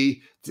could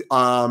be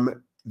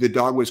the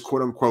dog was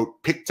quote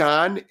unquote picked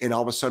on, and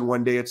all of a sudden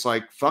one day it's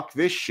like, fuck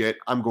this shit,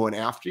 I'm going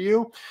after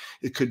you.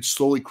 It could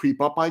slowly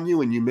creep up on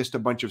you and you missed a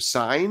bunch of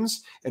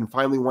signs, and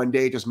finally one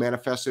day it just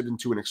manifested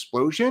into an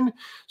explosion.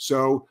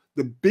 So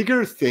the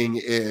bigger thing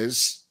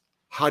is,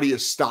 how do you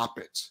stop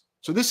it?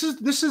 So this is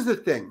the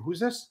thing. Who's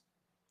this?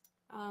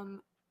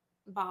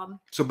 Bob.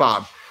 So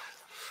Bob.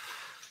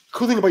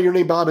 Cool thing about your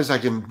name, Bob, is I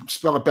can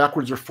spell it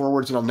backwards or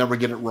forwards and I'll never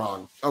get it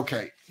wrong.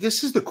 Okay.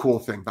 This is the cool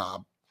thing,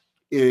 Bob,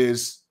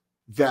 is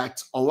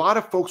that a lot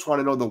of folks want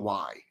to know the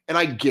why. And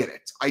I get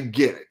it. I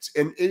get it.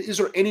 And is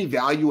there any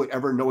value at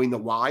ever knowing the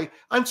why?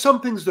 On some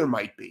things there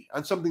might be.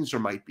 On some things there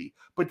might be.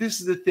 But this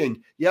is the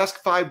thing. You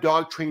ask 5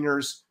 dog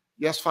trainers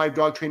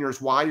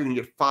why, you're going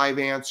to get 5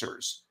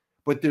 answers.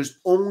 But there's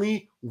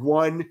only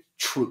one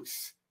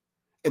truth.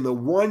 And the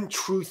one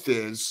truth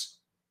is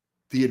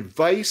the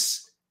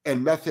advice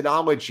and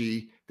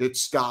methodology that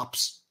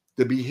stops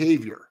the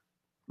behavior.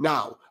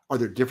 Now, are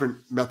there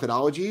different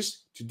methodologies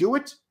to do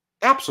it?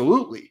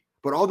 Absolutely.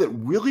 But all that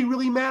really,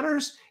 really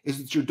matters is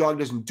that your dog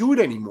doesn't do it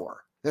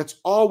anymore. That's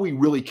all we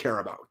really care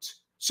about.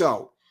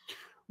 So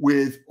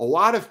with a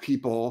lot of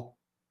people,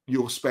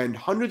 you'll spend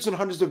hundreds and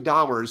hundreds of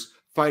dollars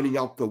finding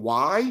out the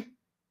why,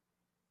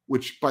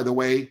 which, by the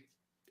way,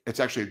 it's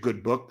actually a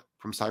good book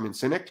from Simon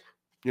Sinek,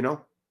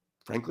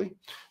 frankly.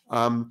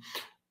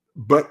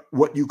 But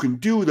what you can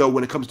do, though,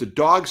 when it comes to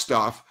dog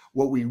stuff,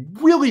 what we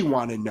really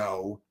want to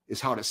know is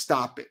how to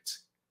stop it.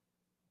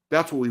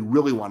 That's what we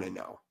really want to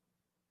know.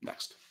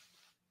 Next.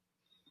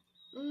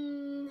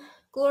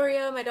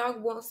 Gloria, my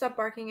dog won't stop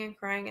barking and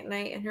crying at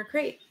night in her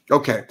crate.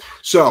 Okay.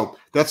 So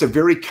that's a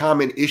very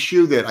common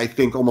issue that I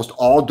think almost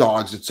all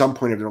dogs at some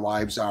point of their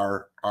lives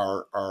are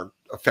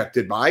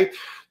affected by.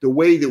 The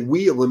way that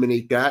we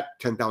eliminate that,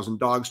 10,000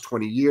 dogs,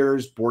 20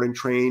 years, board and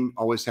train,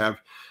 always have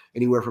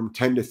anywhere from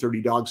 10 to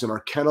 30 dogs in our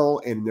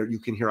kennel, and there you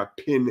can hear a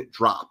pin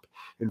drop.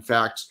 In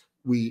fact,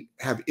 we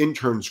have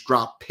interns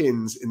drop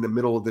pins in the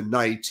middle of the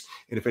night,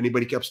 and if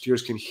anybody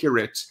upstairs can hear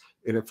it,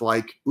 and it's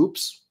like,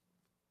 oops,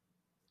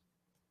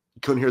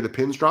 you couldn't hear the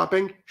pins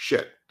dropping?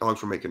 Shit,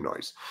 dogs were making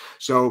noise.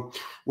 So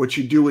what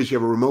you do is you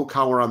have a remote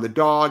collar on the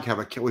dog.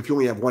 If you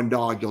only have one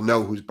dog, you'll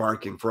know who's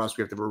barking. For us,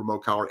 we have to have a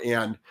remote collar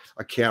and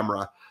a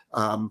camera.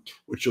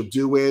 What you'll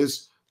do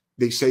is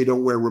they say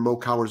don't wear remote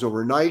collars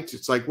overnight.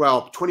 It's like,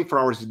 well, 24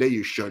 hours a day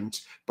you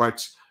shouldn't,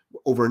 but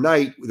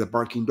overnight with a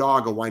barking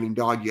dog, a whining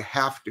dog, you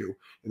have to.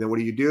 And then what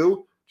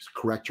do? Just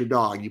correct your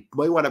dog. You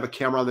might want to have a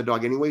camera on the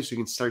dog anyway, so you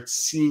can start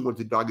seeing what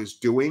the dog is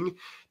doing,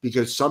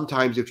 because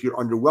sometimes if you're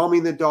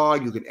underwhelming the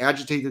dog, you can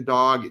agitate the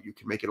dog, you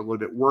can make it a little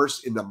bit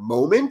worse in the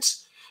moment,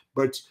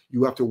 but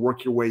you have to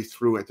work your way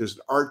through it. There's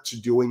an art to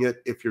doing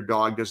it if your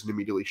dog doesn't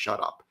immediately shut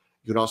up.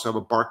 You can also have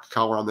a bark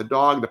collar on the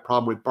dog. The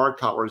problem with bark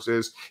collars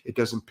is it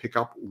doesn't pick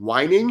up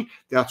whining.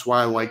 That's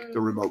why I like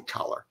the remote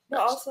collar. But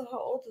also, how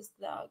old is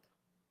the dog?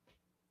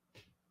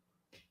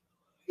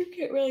 You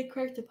can't really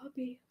correct a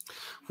puppy.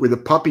 With a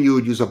puppy, you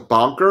would use a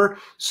bonker.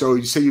 So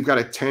you say you've got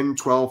a 10,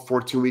 12,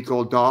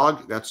 14-week-old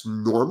dog. That's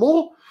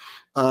normal.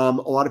 A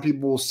lot of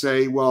people will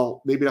say,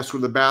 well, maybe that's for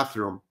the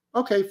bathroom.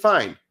 Okay,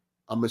 fine.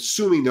 I'm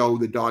assuming, though,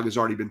 the dog has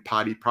already been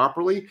potty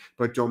properly,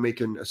 but don't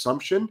make an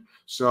assumption.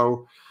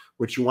 So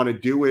what you want to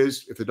do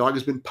is, if the dog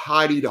has been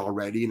pottied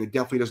already, and it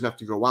definitely doesn't have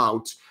to go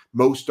out,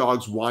 most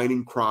dogs whine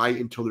and cry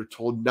until they're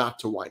told not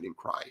to whine and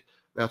cry.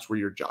 That's where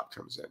your job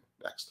comes in.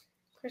 Next.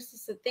 Krista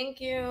said,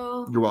 thank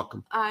you. You're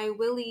welcome.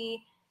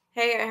 Willie.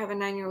 Hey, I have a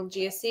 9-year-old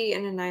GSD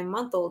and a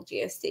 9-month-old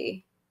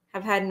GSD.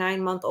 Have had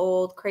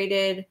 9-month-old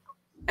crated,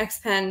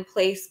 X-Pen,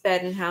 place,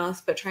 bed, and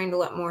house, but trying to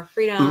let more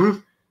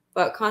freedom,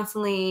 but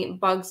constantly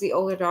bugs the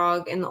older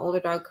dog, and the older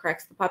dog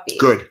corrects the puppy.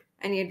 Good.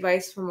 Any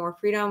advice for more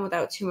freedom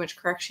without too much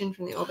correction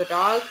from the older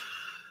dog?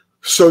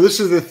 So this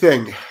is the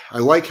thing. I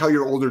like how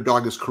your older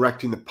dog is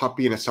correcting the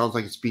puppy, and it sounds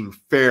like it's being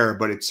fair,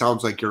 but it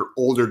sounds like your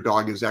older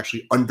dog is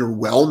actually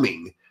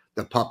underwhelming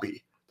the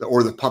puppy,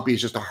 or the puppy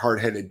is just a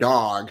hard-headed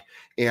dog,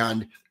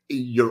 and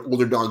your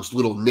older dog's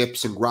little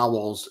nips and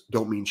growls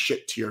don't mean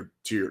shit to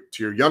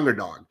your younger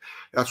dog.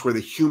 That's where the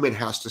human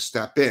has to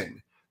step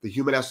in. The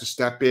human has to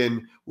step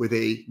in with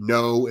a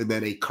no and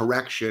then a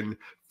correction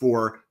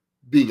for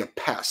being a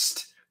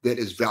pest that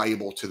is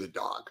valuable to the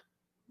dog.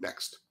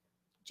 Next.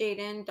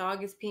 Jaden,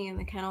 dog is peeing in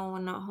the kennel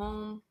when not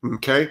home.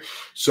 Okay.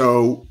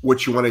 So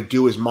what you want to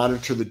do is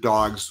monitor the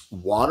dog's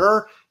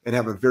water and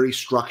have a very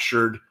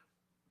structured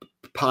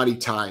potty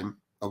time.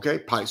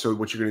 Okay. So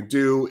what you're going to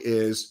do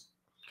is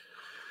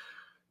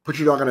put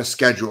your dog on a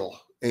schedule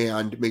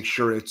and make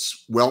sure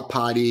it's well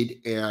pottied,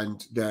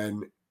 and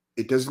then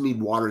it doesn't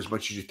need water as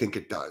much as you think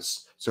it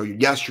does. So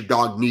yes, your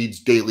dog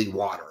needs daily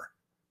water,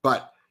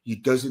 but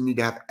it doesn't need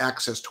to have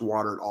access to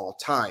water at all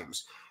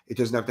times. It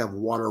doesn't have to have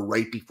water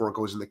right before it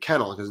goes in the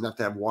kennel. It doesn't have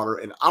to have water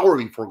an hour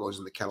before it goes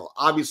in the kennel.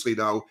 Obviously,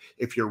 though,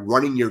 if you're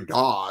running your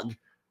dog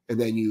and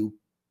then you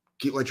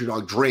let your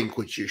dog drink,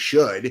 which you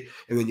should,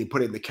 and then you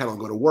put it in the kennel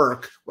and go to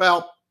work,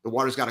 well, the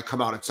water's got to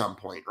come out at some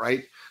point,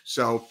 right?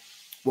 So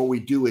what we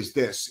do is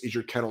this: is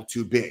your kennel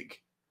too big?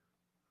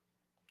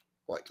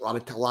 Like a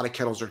lot of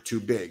kennels are too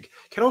big.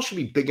 Kennels should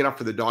be big enough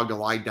for the dog to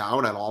lie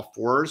down on all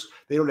fours.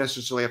 They don't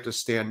necessarily have to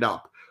stand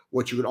up.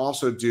 What you can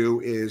also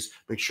do is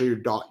make sure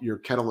your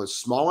kennel is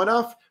small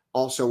enough.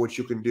 Also, what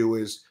you can do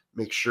is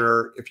make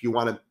sure, if you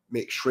want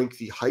to shrink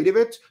the height of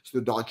it so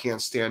the dog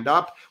can't stand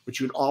up, what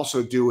you can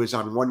also do is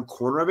on one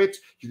corner of it,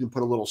 you can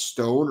put a little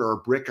stone or a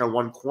brick on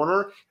one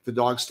corner. If the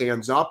dog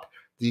stands up,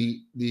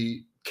 the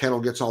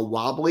kennel gets all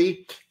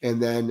wobbly,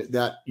 and then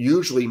that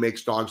usually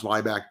makes dogs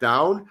lie back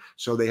down,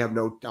 so they have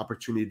no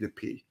opportunity to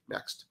pee.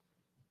 Next.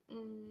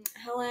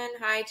 Helen,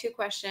 hi, 2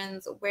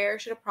 questions. Where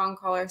should a prong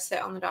collar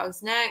sit on the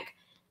dog's neck?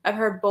 I've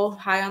heard both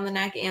high on the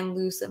neck and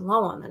loose and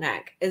low on the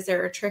neck. Is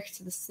there a trick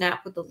to the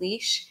snap with the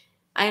leash?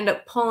 I end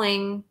up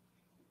pulling.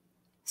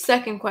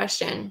 Second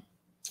question.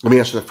 Let me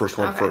answer the first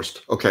one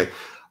first. Okay.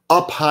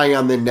 Up high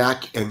on the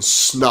neck and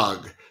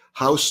snug.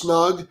 How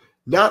snug?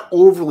 Not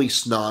overly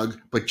snug,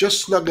 but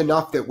just snug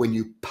enough that when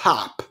you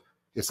pop,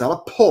 it's not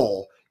a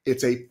pull,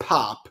 it's a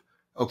pop,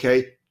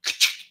 okay?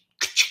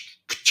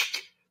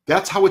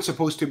 That's how it's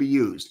supposed to be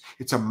used.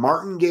 It's a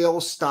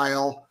martingale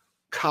style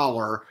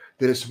collar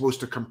that is supposed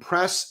to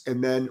compress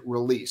and then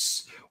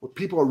release. When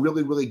people are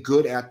really, really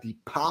good at the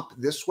pop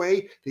this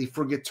way, they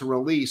forget to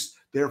release.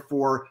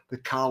 Therefore, the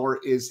collar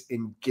is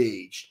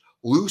engaged.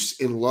 Loose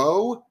and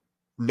low,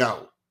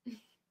 no.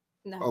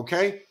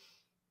 Okay?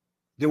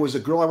 There was a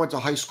girl I went to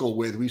high school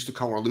with. We used to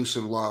call her Loose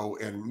and Low,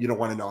 and you don't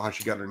want to know how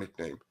she got her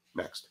nickname.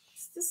 Next.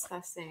 It's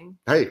disgusting.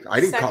 Hey, I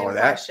didn't call her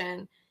that.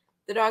 Question.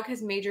 The dog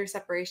has major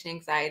separation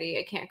anxiety.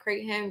 I can't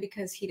crate him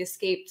because he'd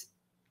escaped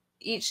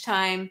each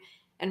time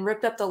and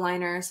ripped up the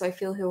liner, so I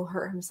feel he'll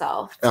hurt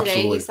himself.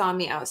 Today he saw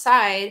me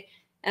outside,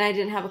 and I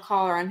didn't have a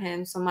collar on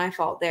him, so my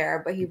fault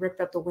there, but he ripped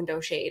up the window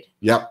shade.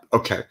 Yep.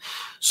 Okay.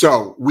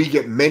 So we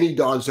get many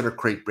dogs that are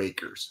crate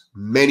breakers.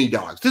 Many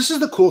dogs. This is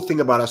the cool thing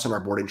about us on our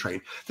boarding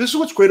train. This is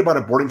what's great about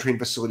a boarding train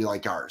facility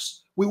like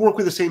ours. We work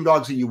with the same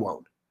dogs that you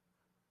own.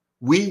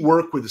 We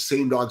work with the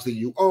same dogs that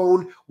you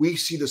own. We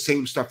see the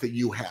same stuff that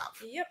you have.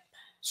 Yep.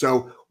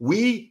 So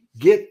we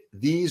get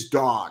these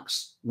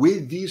dogs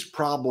with these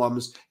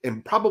problems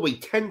and probably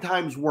 10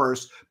 times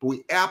worse, but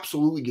we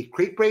absolutely get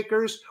crate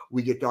breakers.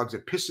 We get dogs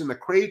that piss in the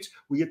crates.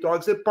 We get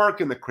dogs that bark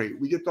in the crate.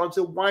 We get dogs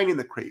that whine in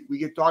the crate. We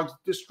get dogs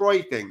that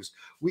destroy things.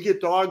 We get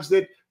dogs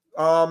that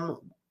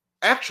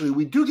Actually,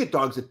 we do get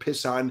dogs that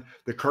piss on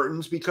the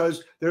curtains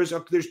because there's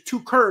 2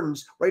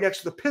 curtains right next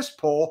to the piss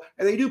pole,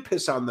 and they do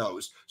piss on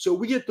those. So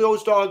we get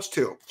those dogs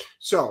too.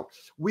 So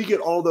we get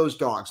all those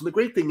dogs. And the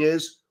great thing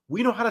is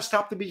we know how to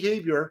stop the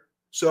behavior.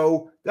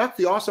 So that's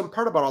the awesome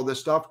part about all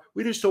this stuff.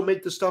 We just don't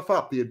make the stuff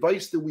up. The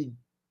advice that we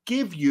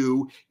give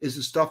you is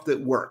the stuff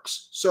that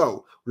works.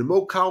 So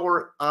remote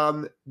collar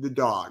on the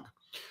dog.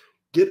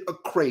 Get a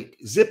crate,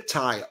 zip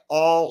tie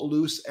all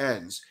loose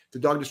ends. If the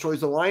dog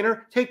destroys the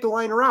liner, take the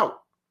liner out.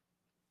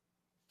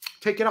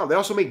 Take it out. They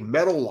also make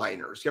metal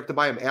liners. You have to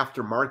buy them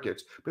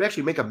aftermarket, but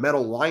actually make a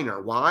metal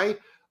liner. Why?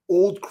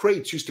 Old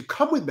crates used to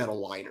come with metal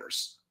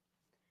liners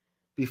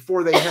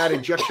before they had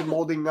injection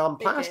molding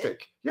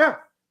plastic. Yeah.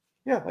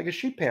 Yeah, like a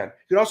sheet pan.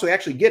 You could also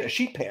actually get a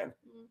sheet pan.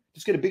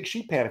 Just get a big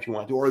sheet pan if you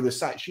want to, or the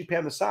size sheet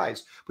pan the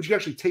size. But you can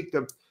actually take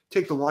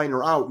the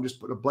liner out and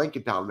just put a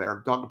blanket down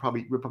there. Dog will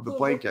probably rip up the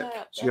blanket.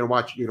 So you're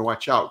gonna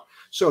watch out.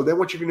 So then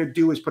what you're gonna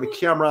do is put a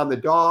camera on the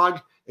dog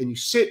and you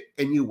sit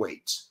and you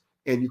wait.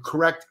 And you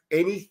correct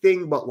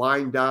anything but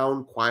lying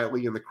down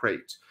quietly in the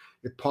crate.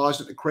 If paws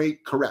at the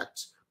crate,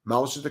 correct.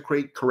 Mouse at the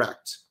crate,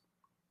 correct.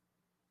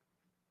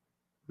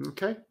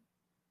 Okay.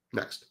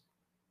 Next.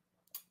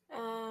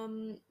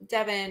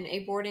 Devin,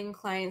 a boarding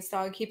client's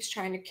dog keeps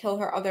trying to kill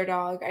her other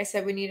dog. I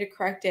said we need to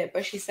correct it,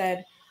 but she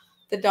said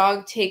the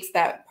dog takes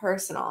that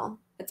personal.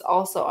 It's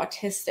also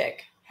autistic.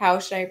 How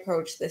should I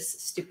approach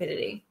this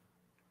stupidity?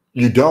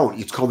 You don't.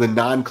 It's called a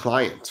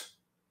non-client.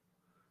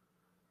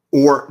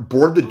 Or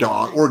board the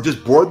dog, or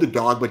just board the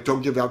dog, but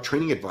don't give out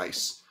training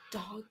advice.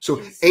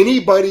 So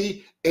any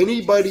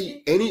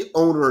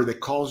owner that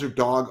calls their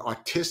dog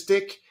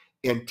autistic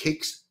and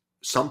takes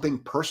something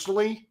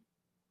personally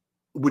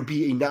would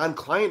be a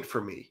non-client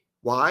for me.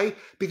 Why?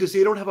 Because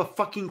they don't have a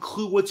fucking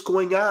clue what's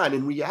going on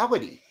in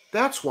reality.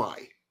 That's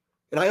why.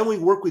 And I only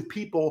work with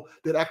people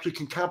that actually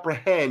can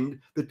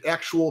comprehend the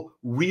actual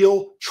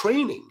real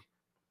training.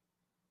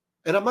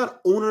 And I'm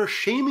not owner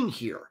shaming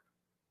here.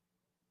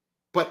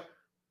 But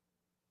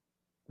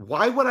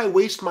why would I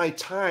waste my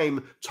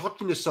time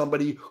talking to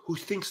somebody who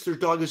thinks their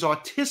dog is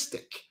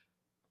autistic?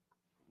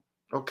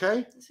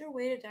 Okay? Is there a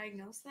way to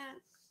diagnose that?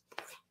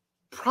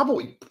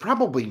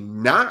 Probably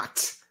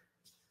not.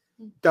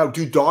 Now,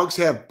 do dogs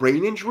have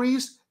brain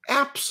injuries?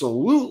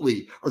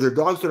 Absolutely. Are there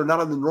dogs that are not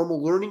on the normal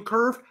learning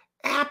curve?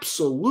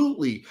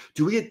 Absolutely.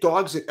 Do we get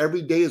dogs that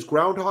every day is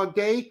Groundhog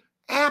Day?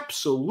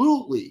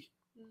 Absolutely.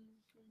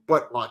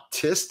 But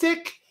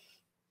autistic?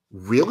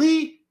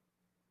 Really?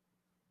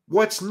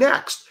 What's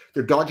next?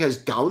 Their dog has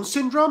Down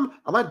syndrome?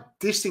 I'm not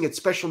dissing at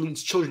special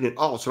needs children at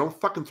all, so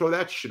don't fucking throw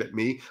that shit at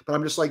me. But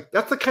I'm just like,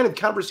 that's the kind of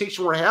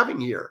conversation we're having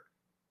here.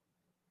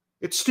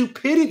 It's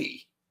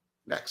stupidity.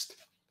 Next.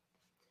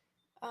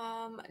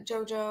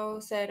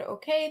 Jojo said,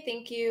 okay,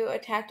 thank you.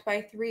 Attacked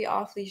by 3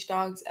 off-leash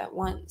dogs at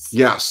once.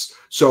 Yes.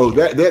 So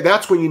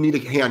that's when you need a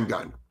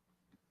handgun.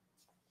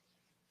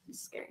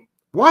 It's scary.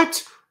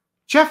 What?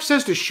 Jeff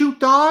says to shoot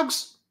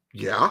dogs?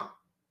 Yeah.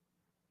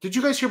 Did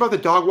you guys hear about the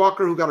dog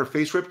walker who got her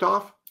face ripped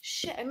off?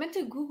 Shit, I meant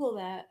to Google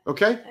that.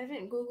 Okay. I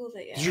haven't Googled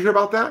it yet. Did you hear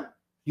about that?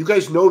 You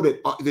guys know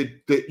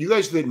that you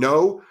guys that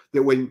know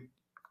that when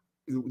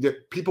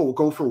that people will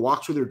go for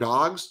walks with their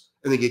dogs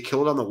and they get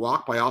killed on the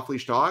walk by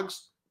off-leash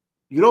dogs?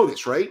 You know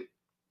this, right?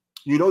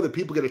 You know that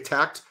people get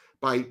attacked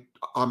by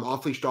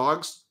off-leash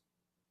dogs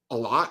a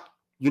lot.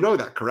 You know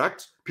that,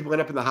 correct? People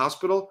end up in the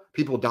hospital.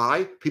 People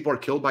die. People are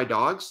killed by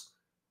dogs.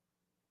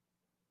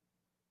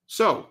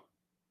 So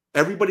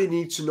everybody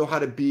needs to know how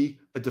to be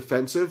a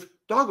defensive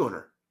dog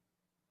owner.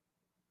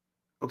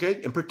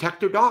 Okay? And protect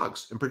their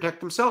dogs and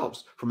protect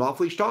themselves from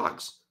off-leash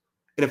dogs.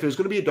 And if there's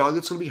going to be a dog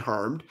that's going to be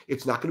harmed,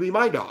 it's not going to be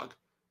my dog.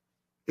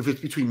 If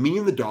it's between me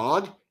and the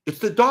dog, it's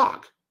the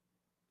dog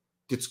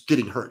that's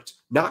getting hurt,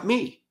 not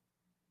me.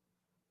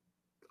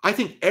 I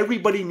think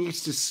everybody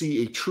needs to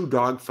see a true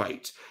dog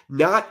fight,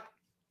 not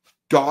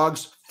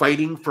dogs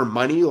fighting for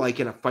money like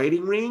in a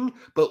fighting ring,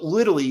 but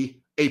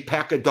literally a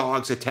pack of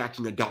dogs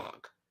attacking a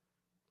dog.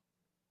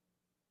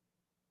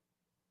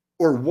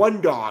 Or one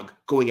dog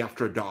going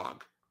after a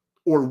dog.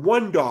 Or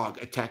one dog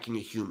attacking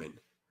a human.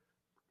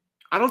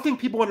 I don't think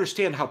people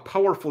understand how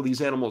powerful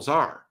these animals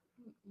are.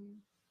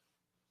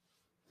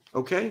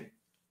 Okay?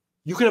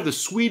 You can have the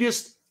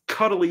sweetest,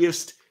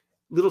 cuddliest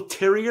little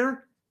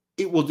terrier.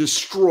 It will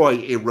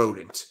destroy a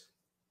rodent.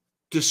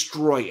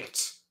 Destroy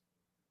it.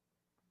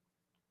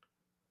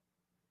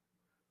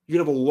 You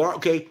can have a large,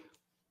 okay,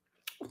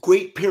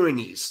 Great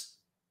Pyrenees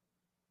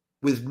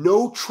with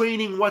no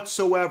training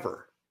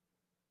whatsoever.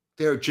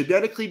 They're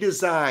genetically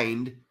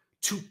designed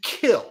to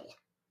kill.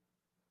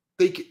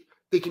 They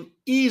can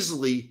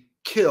easily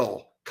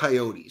kill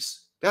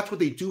coyotes. That's what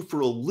they do for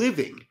a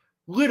living,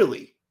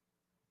 literally.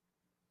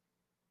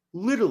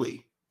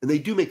 Literally. And they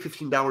do make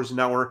 $15 an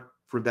hour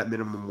for that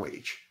minimum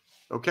wage.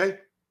 Okay?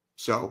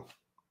 So,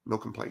 no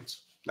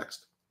complaints.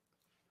 Next.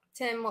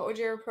 Tim, what would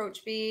your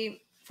approach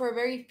be for a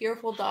very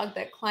fearful dog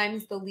that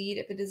climbs the lead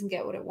if it doesn't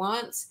get what it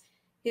wants?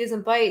 He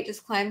doesn't bite,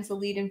 just climbs the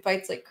lead and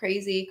fights like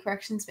crazy.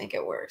 Corrections make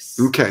it worse.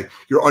 Okay.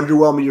 You're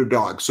underwhelming your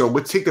dog. So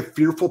let's take the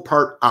fearful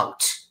part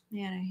out.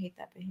 Man, I hate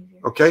that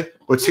behavior. Okay,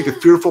 let's take the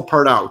fearful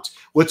part out.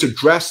 Let's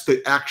address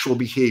the actual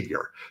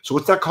behavior. So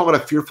let's not call it a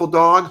fearful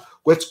dog.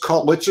 Let's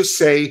just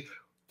say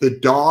the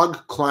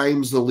dog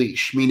climbs the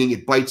leash, meaning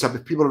it bites up.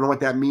 If people don't know what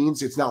that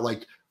means, it's not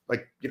like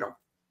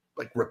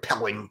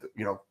repelling,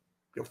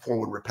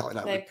 forward repelling.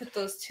 They put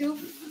those two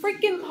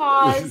freaking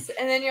paws,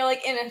 and then you're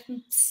like in a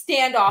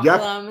standoff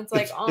with them. It's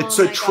like, oh my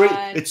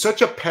God. It's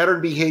such a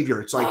pattern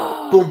behavior. It's like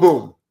boom,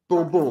 boom,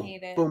 boom, boom,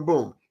 boom,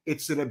 boom.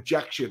 It's an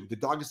objection. The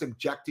dog is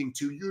objecting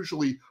to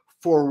usually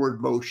forward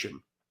motion.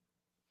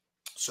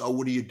 So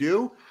what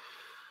do?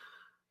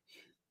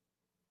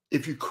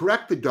 If you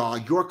correct the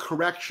dog, your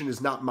correction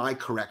is not my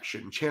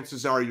correction.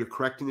 Chances are you're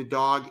correcting the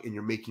dog and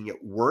you're making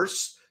it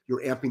worse.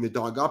 You're amping the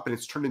dog up and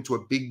it's turned into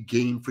a big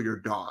gain for your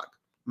dog.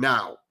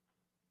 Now,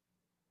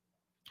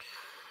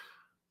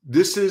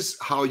 this is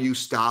how you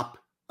stop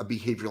a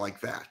behavior like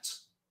that.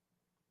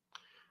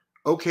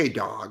 Okay,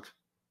 dog.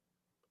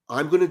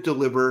 I'm going to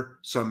deliver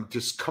some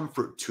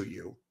discomfort to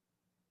you,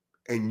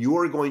 and you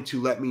are going to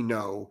let me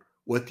know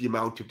what the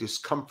amount of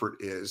discomfort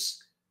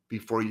is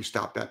before you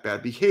stop that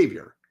bad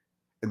behavior.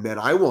 And then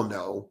I will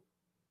know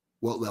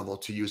what level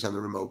to use on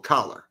the remote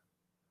collar.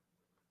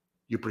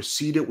 You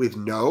proceed it with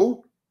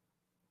no,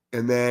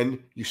 and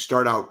then you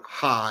start out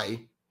high,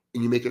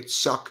 and you make it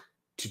suck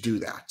to do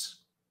that.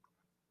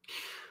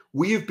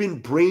 We have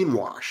been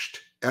brainwashed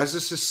as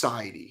a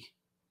society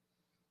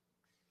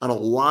on a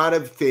lot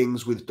of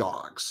things with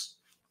dogs.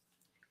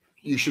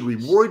 You should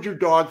reward your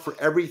dog for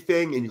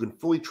everything, and you can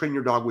fully train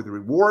your dog with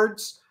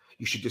rewards.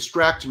 You should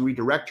distract and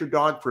redirect your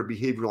dog for a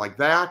behavior like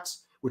that,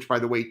 which, by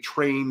the way,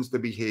 trains the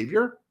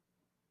behavior.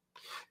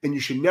 And you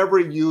should never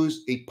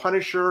use a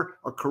punisher,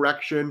 a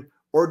correction,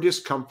 or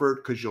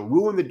discomfort, because you'll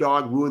ruin the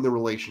dog, ruin the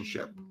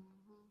relationship.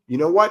 You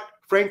know what?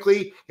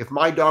 Frankly, if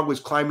my dog was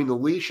climbing the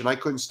leash and I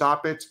couldn't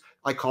stop it,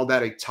 I call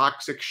that a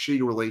toxic,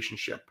 shitty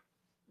relationship.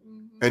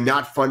 And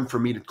not fun for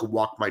me to go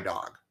walk my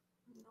dog.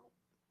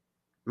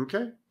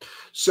 Okay?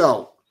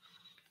 So,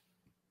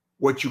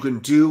 what you can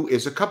do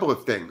is a couple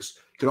of things.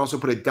 You can also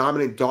put a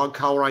dominant dog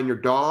collar on your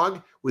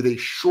dog with a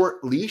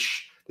short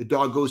leash. The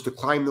dog goes to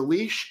climb the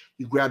leash.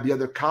 You grab the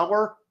other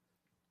collar.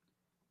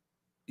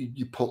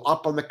 You pull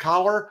up on the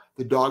collar.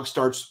 The dog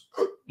starts,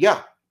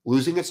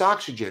 losing its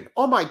oxygen.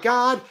 Oh my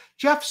God,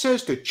 Jeff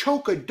says to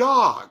choke a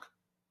dog.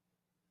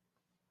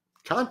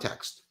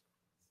 Context.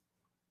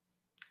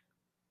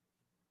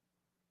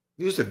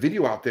 There's a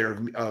video out there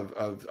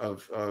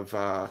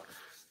of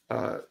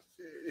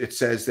it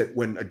says that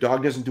when a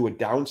dog doesn't do a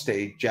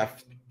downstage,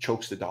 Jeff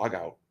chokes the dog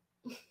out.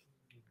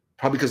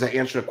 Probably because I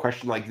answered a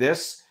question like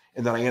this,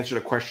 and then I answered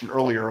a question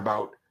earlier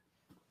about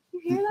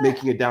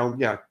making it down.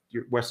 Yeah,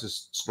 Wes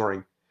is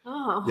snoring.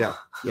 Oh. Yeah.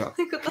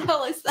 Like, what the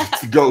hell is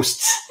that? It's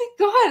ghosts.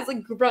 God, it's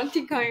like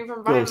grunting coming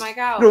from behind my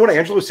couch. You know what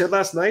Angelo said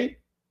last night?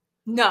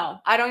 No,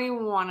 I don't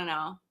even want to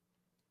know.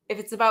 If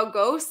it's about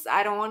ghosts,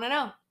 I don't want to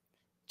know.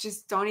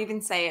 Just don't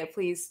even say it.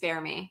 Please spare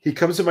me. He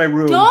comes in my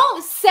room.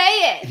 Don't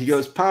say it. He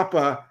goes,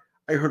 Papa,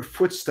 I heard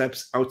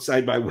footsteps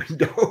outside my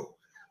window.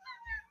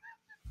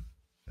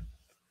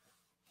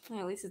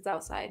 At least it's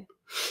outside.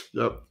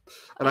 Yep.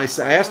 And I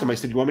asked him, I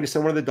said, you want me to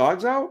send one of the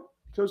dogs out?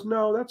 He goes,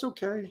 no, that's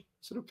okay. I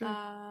said, okay.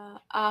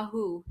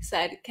 Who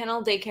said,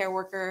 kennel daycare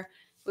worker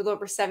with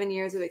over 7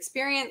 years of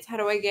experience. How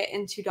do I get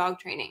into dog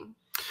training?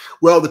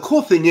 Well, the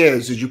cool thing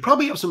is you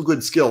probably have some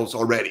good skills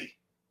already.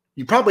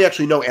 You probably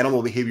actually know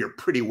animal behavior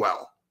pretty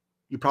well.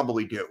 You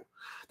probably do.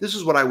 This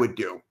is what I would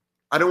do.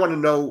 I don't want to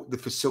know the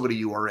facility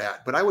you are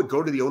at, but I would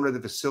go to the owner of the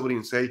facility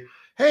and say,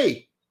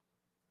 hey,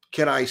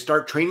 can I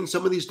start training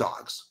some of these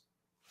dogs?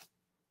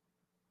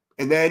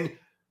 And then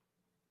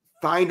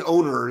find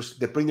owners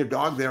that bring their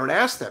dog there and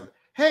ask them,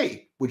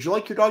 hey, would you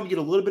like your dog to get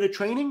a little bit of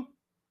training?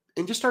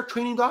 And just start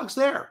training dogs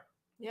there.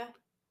 Yeah.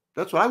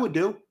 That's what I would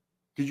do.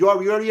 Because you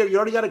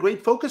already got a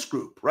great focus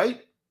group,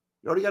 right?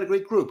 You already got a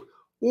great group.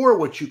 Or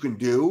what you can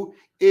do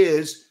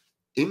is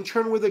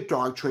intern with a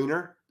dog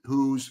trainer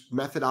whose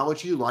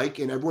methodology you like,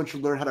 and everyone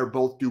should learn how to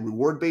both do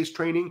reward-based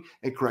training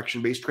and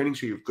correction-based training,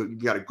 so you've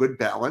got a good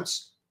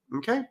balance,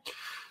 okay?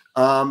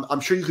 I'm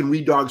sure you can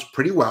read dogs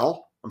pretty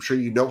well. I'm sure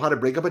you know how to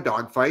break up a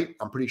dog fight.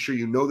 I'm pretty sure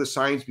you know the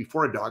signs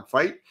before a dog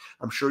fight.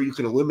 I'm sure you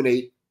can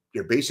eliminate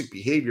your basic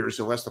behaviors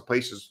unless the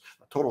place is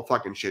a total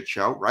fucking shit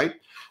show, right?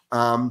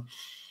 You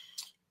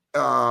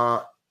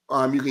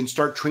can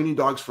start training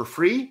dogs for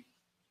free.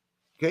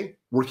 Okay,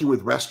 working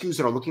with rescues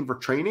that are looking for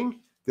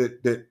training,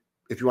 that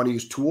if you want to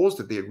use tools,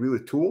 that they agree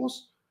with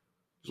tools.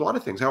 There's a lot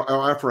of things. I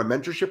offer a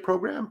mentorship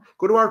program.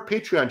 Go to our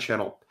Patreon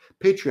channel,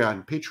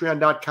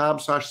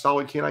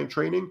 patreon.com/solid canine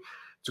training.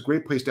 It's a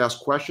great place to ask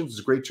questions.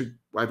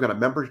 I've got a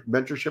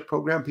mentorship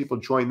program. People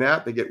join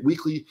that. They get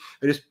weekly.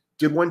 I just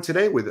did one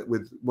today with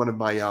one of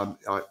my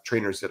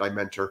trainers that I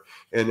mentor,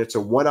 and it's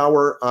a 1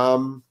 hour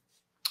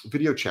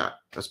video chat.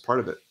 That's part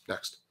of it.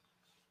 Next.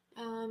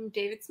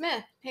 David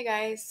Smith. Hey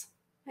guys.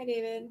 Hi,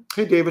 David.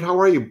 Hey, David. How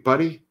are you,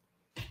 buddy?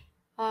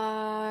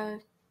 Tekolota.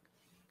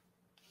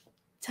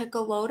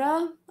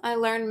 I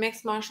learned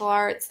mixed martial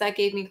arts. That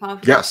gave me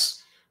confidence.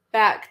 Yes.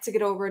 back to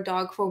get over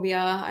dog phobia.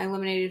 I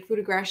eliminated food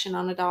aggression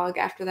on a dog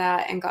after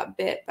that and got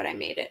bit, but I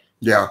made it.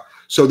 Yeah.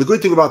 So the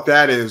good thing about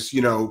that is,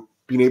 you know,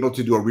 being able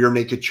to do a rear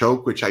naked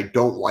choke, which I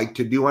don't like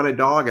to do on a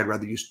dog. I'd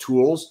rather use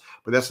tools,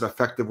 but that's an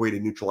effective way to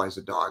neutralize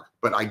a dog.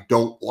 But I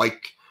don't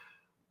like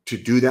to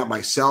do that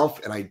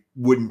myself, and I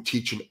wouldn't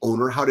teach an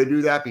owner how to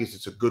do that because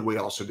it's a good way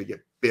also to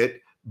get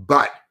bit,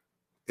 but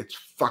it's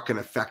fucking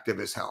effective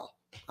as hell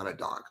on a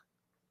dog.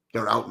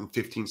 They're out in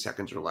 15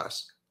 seconds or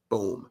less.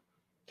 Boom.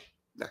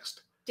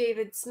 Next.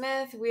 David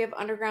Smith, we have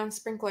underground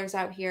sprinklers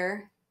out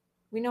here.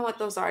 We know what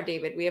those are,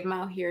 David. We have them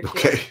out here too.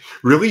 Okay.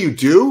 Really? You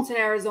do? It's an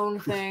Arizona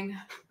thing.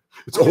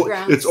 It's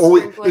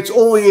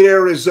only in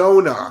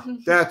Arizona.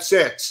 That's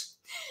it.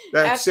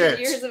 That's After it.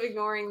 years of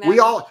ignoring them.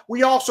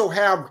 We also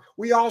have,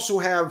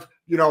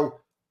 you know,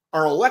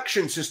 our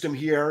election system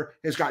here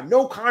has got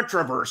no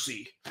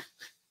controversy.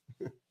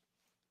 What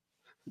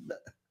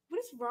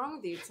is wrong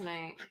with you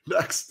tonight?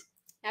 Next.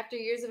 After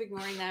years of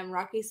ignoring them,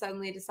 Rocky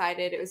suddenly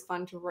decided it was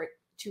fun to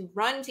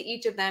run to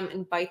each of them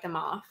and bite them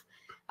off.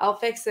 I'll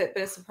fix it,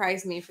 but it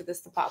surprised me for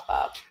this to pop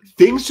up.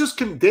 Things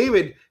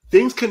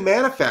can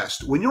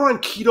manifest. When you're on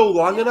keto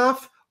long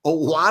enough, a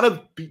lot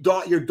of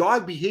your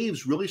dog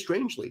behaves really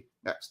strangely.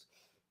 Next.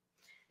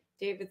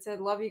 David said,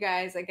 love you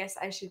guys. I guess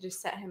I should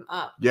just set him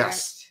up.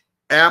 Yes,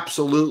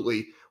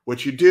 absolutely.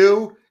 What you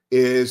do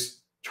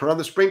is turn on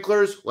the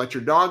sprinklers, let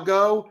your dog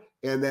go,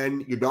 and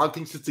then your dog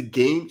thinks it's a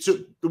game. So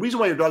the reason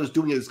why your dog is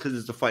doing it is because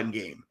it's a fun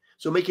game.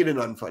 So make it an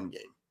unfun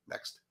game.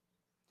 Next.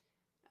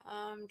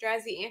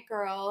 Drowsy Ant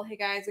Girl. Hey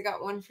guys, I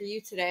got one for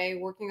you today.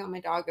 Working on my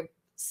dog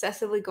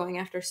obsessively going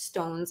after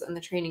stones on the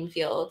training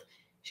field.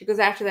 She goes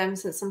after them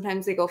since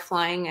sometimes they go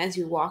flying as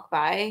you walk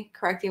by,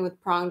 correcting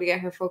with prong to get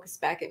her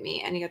focused back at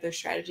me. Any other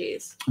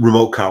strategies?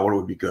 Remote collar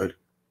would be good.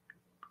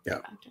 Yeah.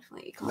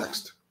 Definitely.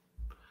 Next.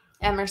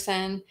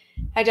 Emerson.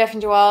 Hi, Jeff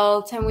and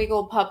Joelle.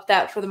 10-week-old pup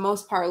that for the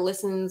most part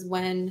listens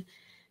when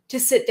to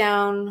sit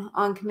down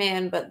on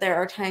command, but there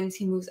are times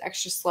he moves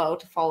extra slow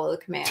to follow the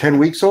command. 10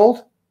 weeks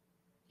old?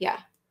 Yeah.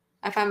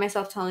 I find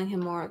myself telling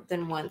him more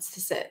than once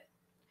to sit.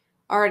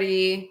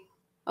 Already.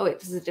 Oh, wait,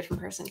 this is a different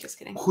person. Just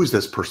kidding. Who's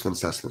this person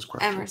that's asking this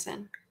question?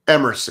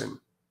 Emerson.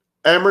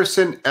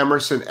 Emerson.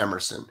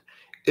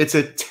 It's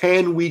a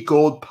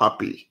 10-week-old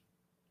puppy.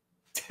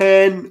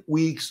 10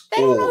 weeks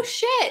old. They don't know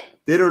shit.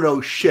 They don't know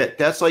shit.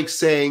 That's like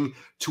saying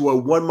to a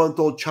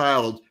 1-month-old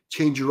child,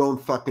 change your own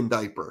fucking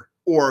diaper.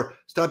 Or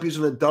stop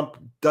using a dump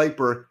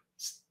diaper,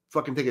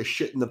 fucking take a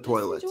shit in the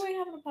toilet. Enjoy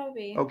having a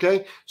puppy.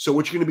 Okay? So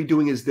what you're going to be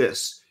doing is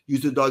this.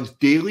 Use the dog's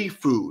daily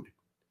food.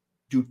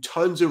 Do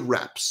tons of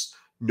reps.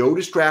 No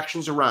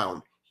distractions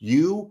around.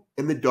 You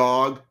and the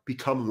dog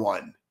become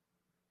one.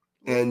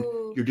 And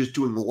you're just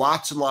doing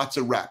lots and lots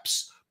of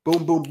reps.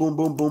 Boom, boom, boom,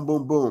 boom, boom,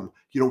 boom, boom.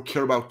 You don't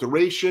care about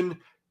duration.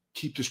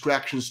 Keep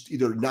distractions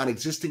either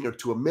non-existing or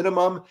to a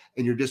minimum.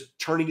 And you're just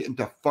turning it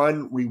into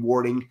fun,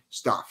 rewarding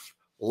stuff.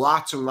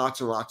 Lots and lots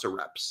and lots of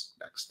reps.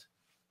 Next.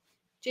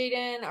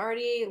 Jaden,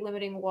 already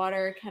limiting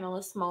water. Kennel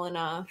is small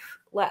enough.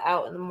 Let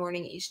out in the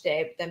morning each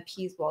day, but then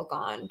pees while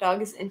gone.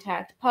 Dog is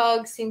intact.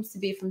 Pug seems to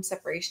be from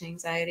separation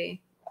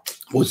anxiety.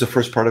 What was the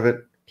first part of it?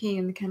 Peeing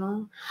in the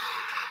kennel.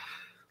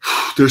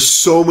 There's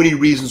so many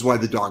reasons why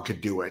the dog could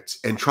do it.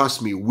 And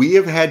trust me, we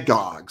have had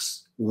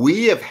dogs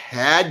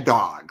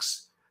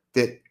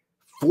that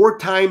 4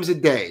 times a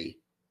day,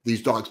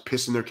 these dogs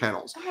piss in their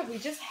kennels. God, we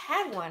just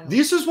had one.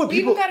 This is what we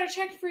even got her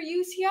checked for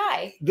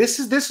UTI. This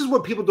is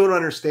what people don't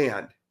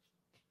understand.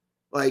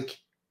 Like,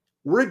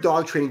 we're a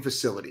dog training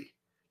facility.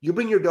 You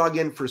bring your dog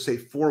in for, say,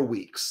 4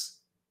 weeks.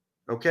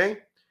 Okay?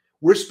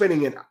 We're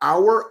spending an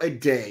hour a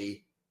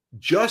day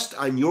just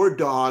on your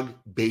dog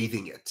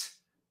bathing it.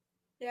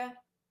 Yeah.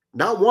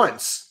 Not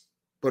once,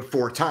 but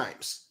 4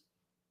 times.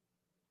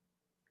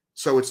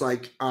 So it's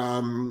like,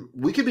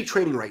 we could be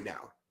training right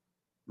now.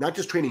 Not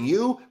just training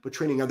you, but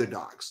training other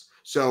dogs.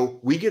 So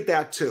we get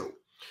that too.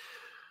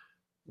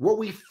 What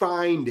we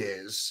find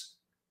is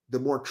the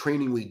more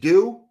training we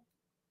do,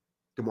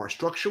 the more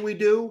structure we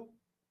do,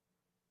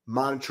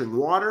 monitoring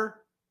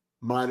water,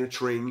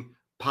 monitoring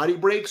potty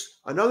breaks.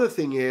 Another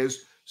thing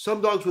is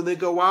some dogs, when they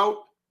go out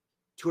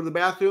to go to the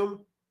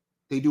bathroom,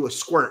 they do a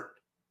squirt.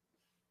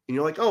 And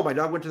you're like, oh, my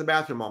dog went to the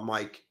bathroom. I'm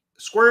like,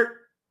 squirt?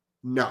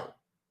 No.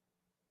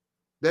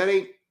 That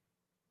ain't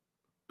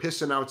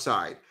pissing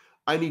outside.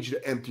 I need you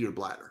to empty your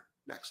bladder.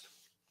 Next.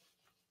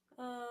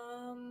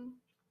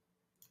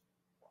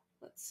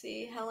 Let's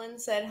see. Helen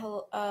said,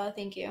 hello,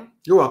 thank you.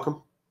 You're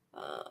welcome.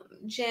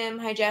 Jim,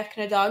 hi Jeff.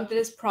 Can a dog that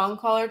is prong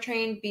collar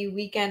trained be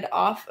weekend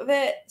off of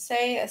it?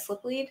 Say a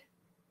slip lead?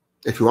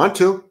 If you want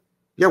to.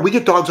 Yeah, we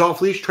get dogs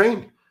off leash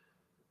trained.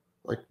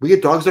 Like, we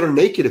get dogs that are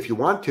naked if you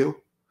want to.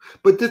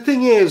 But the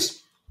thing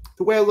is,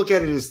 the way I look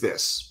at it is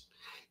this.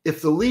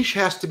 If the leash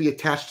has to be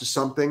attached to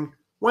something,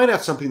 why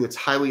not something that's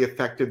highly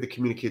effective that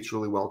communicates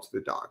really well to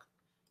the dog?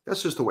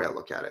 That's just the way I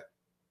look at it.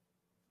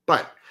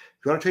 But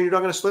if you want to train your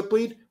dog on a slip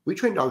lead, we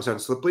train dogs on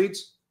slip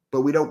leads,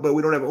 but we don't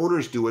have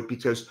owners do it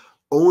because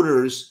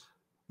owners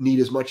need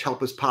as much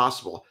help as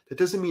possible. That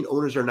doesn't mean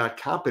owners are not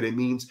competent. It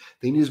means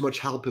they need as much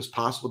help as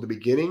possible at the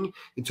beginning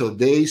until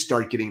they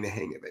start getting the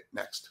hang of it.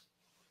 Next.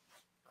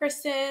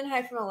 Kristen,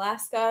 hi from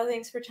Alaska.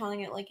 Thanks for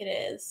telling it like it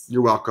is.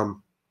 You're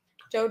welcome.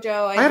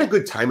 Jojo, I had a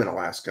good time in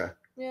Alaska.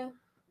 Yeah.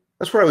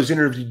 That's where I was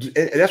interviewed.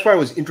 And that's where I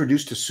was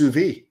introduced to sous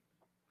vide.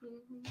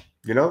 Mm-hmm.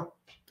 You know,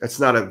 that's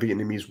not a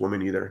Vietnamese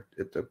woman either.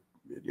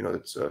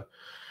 It's a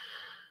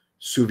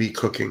sous vide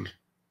cooking.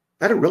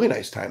 I had a really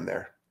nice time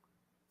there.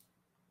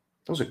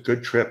 That was a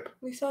good trip.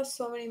 We saw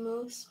so many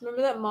moose.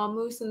 Remember that mom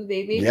moose and the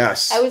baby?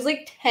 Yes. I was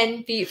like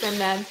 10 feet from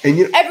them. And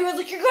everyone's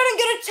like, "You're gonna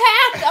get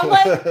attacked." I'm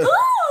like,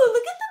 "Oh,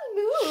 look at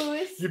the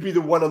moose." You'd be the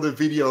one on the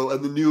video,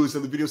 on the news,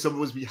 on the video. Someone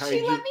was behind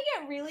you. She let me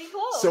get really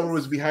close. Someone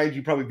was behind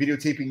you, probably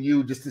videotaping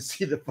you just to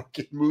see the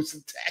fucking moose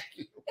attack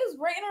you. It was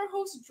right in our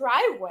host's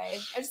driveway.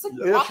 I just like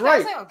That's walked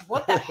right. outside. Like,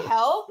 what the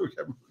hell?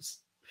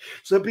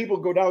 Some people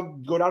go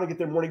down and get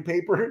their morning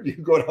paper. You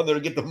go down there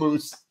and get the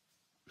moose.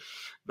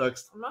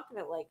 Next. I'm not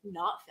gonna like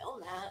not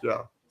film that.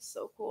 Yeah. It's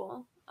so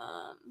cool.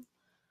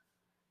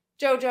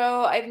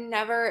 Jojo, I've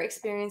never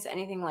experienced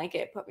anything like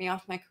it. Put me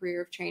off my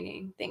career of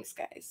training. Thanks,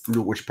 guys.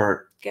 Which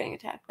part? Getting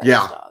attacked by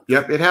those dogs.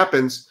 Yep, it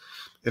happens.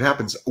 It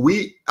happens.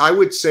 I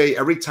would say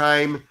every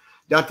time,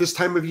 not this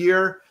time of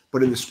year,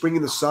 but in the spring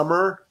and the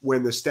summer,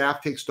 when the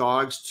staff takes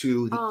dogs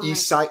to the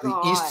east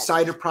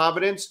side of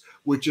Providence,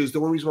 which is the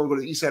only reason why we go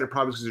to the east side of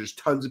Providence because there's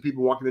tons of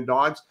people walking the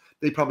dogs.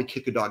 They probably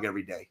kick a dog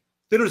every day.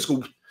 They don't just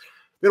go.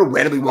 They don't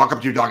randomly walk up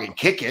to your dog and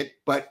kick it,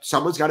 but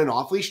someone's got an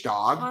off-leash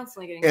dog,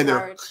 constantly getting and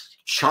charged. they're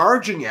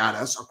charging at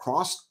us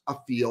across a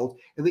field.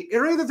 And the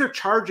area that they're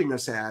charging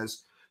us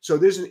as, so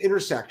there's an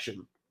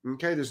intersection.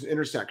 Okay, there's an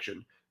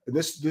intersection, and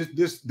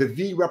the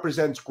V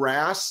represents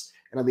grass,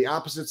 and on the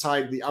opposite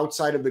side, the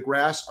outside of the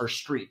grass, are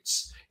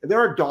streets. And there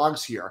are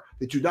dogs here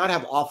that do not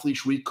have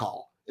off-leash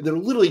recall, and they're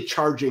literally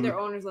charging. Their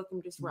owners let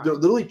them just run. They're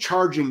literally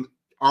charging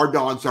our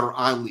dogs that are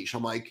on leash.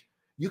 I'm like,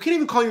 you can't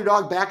even call your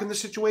dog back in this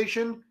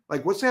situation.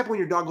 Like, what's happening when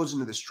your dog goes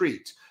into the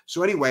street?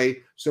 So anyway,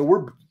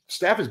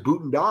 staff is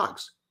booting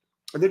dogs,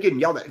 and they're getting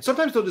yelled at. And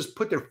sometimes they'll just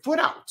put their foot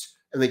out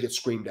and they get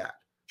screamed at.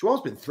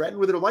 Joelle's been threatened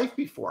with her life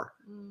before.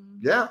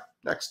 Yeah.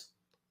 Next.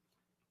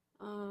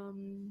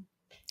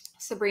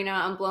 Sabrina,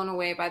 I'm blown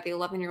away by the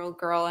 11-year-old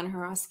girl and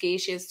her husky.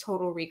 She has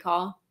total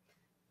recall.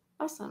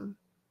 Awesome.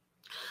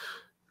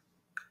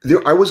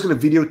 I was going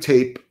to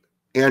videotape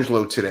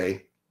Angelo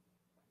today.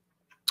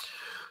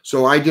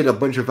 So I did a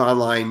bunch of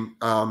online,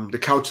 the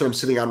couch that I'm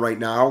sitting on right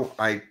now,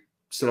 I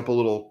set up a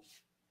little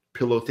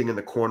pillow thing in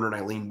the corner and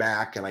I lean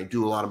back and I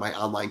do a lot of my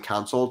online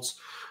consults.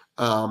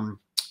 And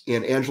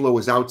Angelo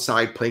was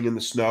outside playing in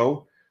the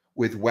snow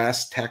with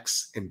Wes,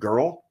 Tex, and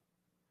Girl.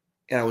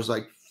 And I was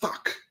like,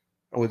 fuck,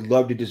 I would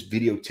love to just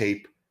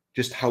videotape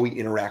just how he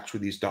interacts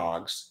with these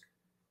dogs.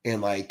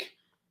 And like,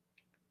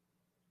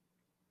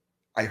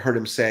 I heard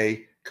him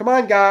say, "Come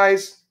on,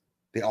 guys."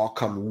 They all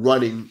come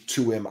running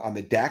to him on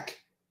the deck.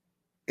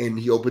 And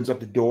he opens up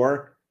the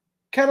door,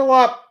 "Kennel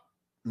up."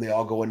 And they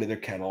all go into their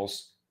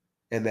kennels.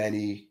 And then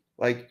he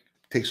like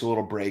takes a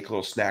little break, a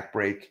little snack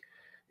break.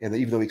 And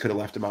even though he could have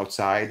left him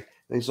outside,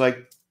 and he's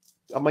like,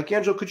 I'm like,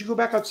 "Angelo, could you go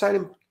back outside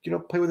and,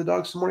 play with the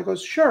dogs some more?" He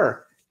goes,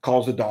 "Sure."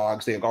 Calls the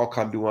dogs. They all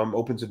come to him,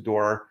 opens the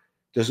door,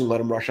 doesn't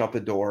let him rush out the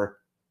door,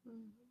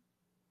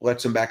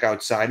 lets him back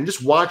outside. And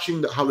just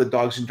watching how the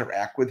dogs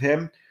interact with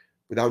him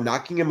without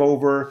knocking him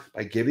over,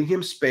 by giving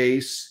him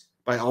space,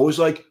 by always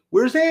like,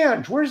 "Where's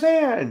Ange? Where's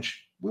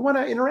Ange? We want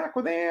to interact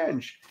with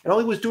Ange." And all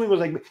he was doing was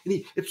like,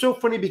 it's so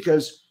funny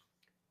because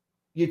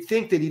you'd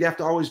think that he'd have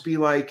to always be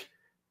like,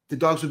 the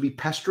dogs would be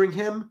pestering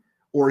him,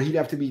 or he'd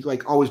have to be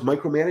like always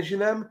micromanaging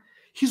them.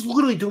 He's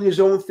literally doing his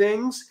own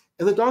things,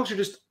 and the dogs are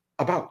just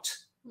about.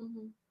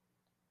 Mm-hmm.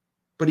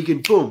 But he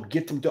can, boom,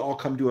 get them to all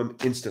come to him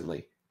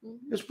instantly.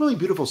 Mm-hmm. It's a really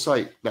beautiful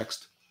sight.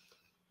 Next.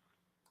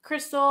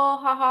 Crystal,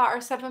 haha, our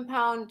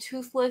 7-pound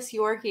toothless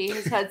Yorkie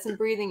has had some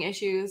breathing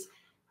issues.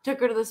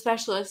 Took her to the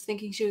specialist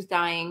thinking she was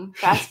dying.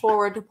 Fast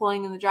forward to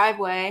pulling in the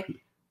driveway.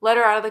 Let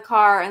her out of the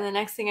car, and the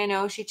next thing I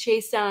know, she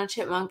chased down a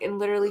chipmunk and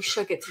literally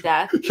shook it to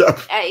death. Yep.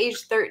 At age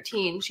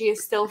 13, she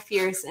is still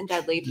fierce and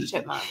deadly to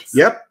chipmunks.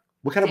 Yep.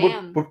 What kind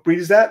of what breed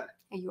is that?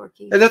 A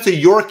Yorkie. And that's a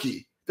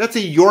Yorkie. That's a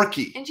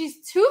Yorkie. And she's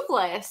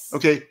toothless.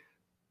 Okay.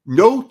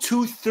 No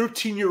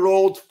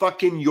 13-year-old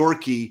fucking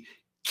Yorkie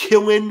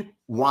killing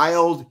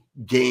wild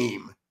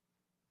game.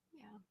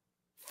 Yeah.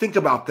 Think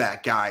about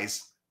that,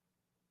 guys.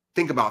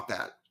 Think about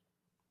that.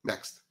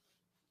 Next.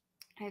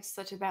 I have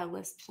such a bad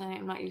lisp tonight.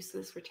 I'm not used to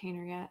this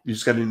retainer yet. You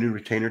just got a new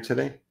retainer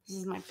today? This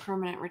is my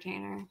permanent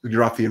retainer.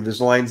 You're off the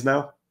Invisaligns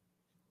now?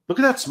 Look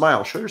at that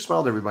smile. Show your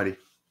smile to everybody. Isn't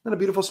that a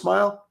beautiful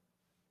smile?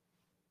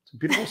 It's a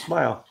beautiful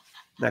smile.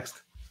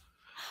 Next.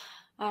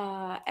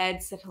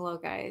 Ed said hello,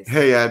 guys.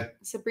 Hey, Ed.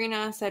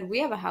 Sabrina said, we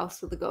have a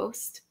house with a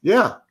ghost.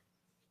 Yeah.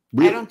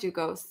 I don't do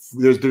ghosts.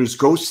 There's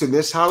ghosts in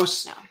this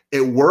house. No.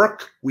 At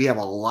work, we have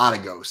a lot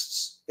of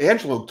ghosts.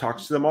 Angelo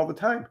talks to them all the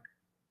time.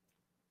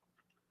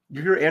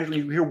 You hear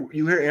Angelo,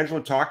 you hear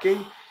Angelo talking.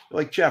 You're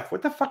like, "Jeff,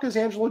 what the fuck is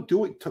Angelo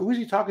doing? Who is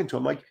he talking to?"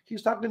 I'm like,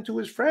 "He's talking to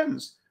his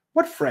friends."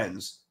 "What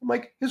friends?" I'm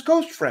like, "His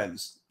ghost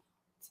friends."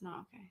 It's It's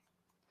not okay.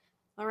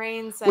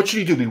 Lorraine said, What should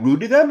you do? Be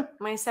rude to them?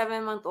 my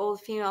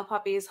 7-month-old female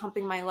puppy is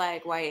humping my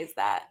leg. Why is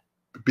that?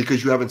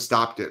 Because you haven't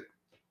stopped it.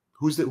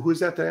 Who is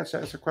that to answer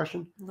the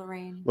question?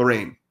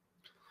 Lorraine.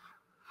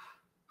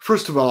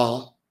 First of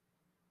all,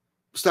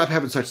 stop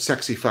having such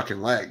sexy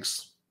fucking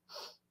legs.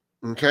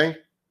 Okay?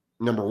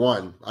 Number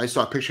one, I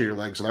saw a picture of your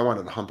legs and I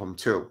wanted to hump them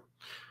too.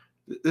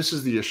 This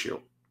is the issue.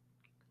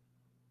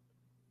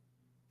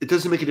 It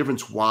doesn't make a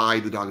difference why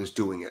the dog is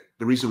doing it.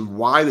 The reason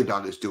why the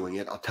dog is doing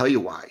it, I'll tell you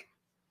why.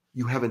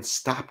 You haven't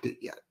stopped it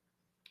yet.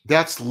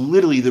 That's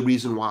literally the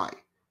reason why.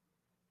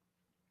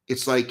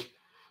 It's like,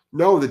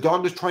 no, the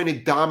dog is trying to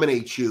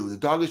dominate you. The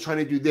dog is trying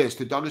to do this.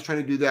 The dog is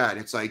trying to do that.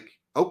 It's like,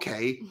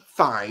 okay,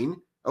 fine.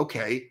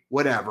 Okay,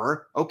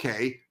 whatever.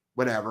 Okay,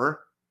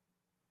 whatever.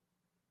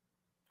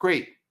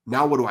 Great.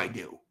 Now what do I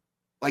do?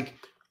 Like,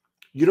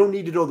 you don't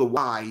need to know the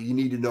why. You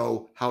need to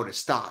know how to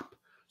stop.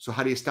 So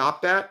how do you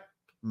stop that?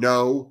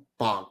 No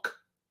bonk.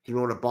 You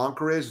know what a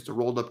bonker is? It's a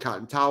rolled up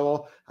cotton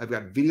towel. I've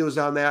got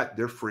videos on that.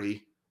 They're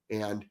free.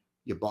 And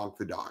you bonk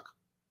the dog.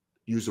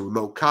 Use a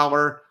remote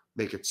collar.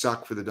 Make it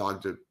suck for the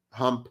dog to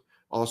hump.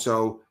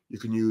 Also, you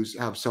can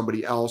have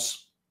somebody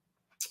else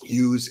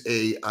use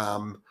a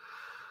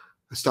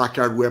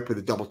stockyard whip with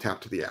a double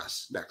tap to the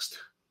ass. Next.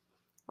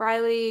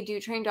 Riley, do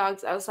you train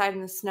dogs outside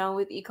in the snow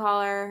with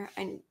e-collar?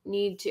 I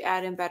need to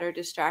add in better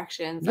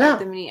distractions. Yeah. I'm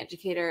the mini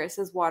educator. It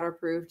says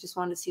waterproof. Just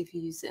wanted to see if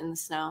you use it in the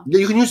snow. Yeah,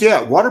 you can use it.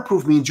 Yeah,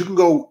 waterproof means you can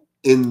go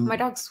in. My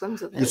dog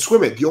swims with it. You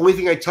swim it. The only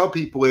thing I tell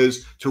people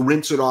is to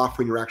rinse it off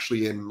when you're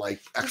actually in like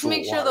actual Just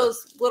make sure water.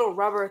 those little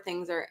rubber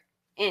things are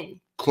in.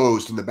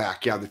 Closed in the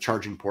back. Yeah, the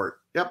charging port.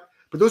 Yep.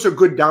 But those are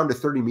good down to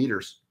 30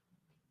 meters.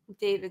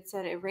 David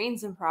said it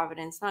rains in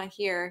Providence, not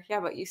here.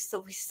 Yeah, but we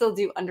still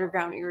do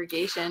underground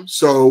irrigation.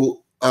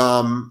 So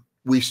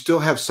we still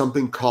have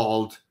something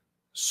called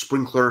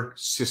sprinkler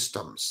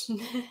systems.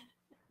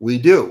 We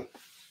do.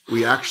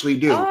 We actually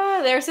do.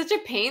 Oh, they're such a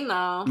pain,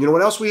 though. You know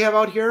what else we have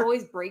out here?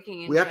 Always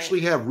breaking into We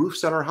actually have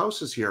roofs on our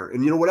houses here.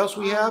 And you know what else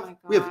we have? My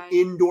We have God.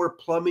 indoor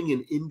plumbing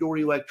and indoor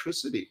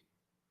electricity.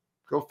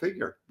 Go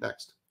figure.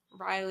 Next.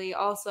 Riley,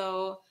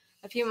 also,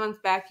 a few months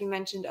back, you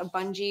mentioned a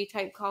bungee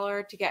type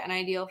collar to get an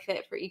ideal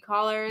fit for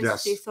e-collars.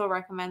 Yes. Do you still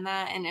recommend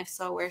that? And if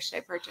so, where should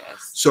I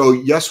purchase? So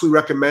yes, we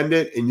recommend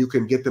it. And you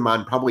can get them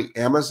on probably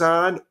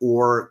Amazon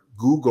or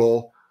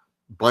Google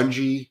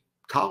bungee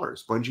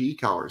collars, bungee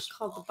e-collars.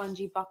 Called the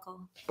bungee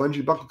buckle.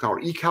 Bungee buckle collar.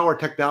 E-collar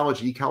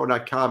technology,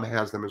 ecollar.com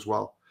has them as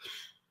well.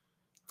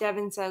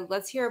 Devin said,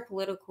 let's hear a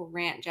political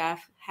rant,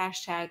 Jeff.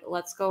 Hashtag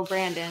let's go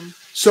Brandon.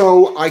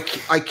 So I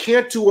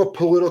can't do a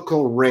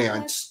political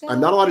rant. Let's go, I'm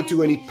not allowed to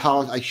do any Brandon.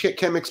 politics. I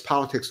can't mix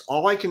politics.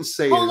 All I can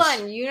say Hold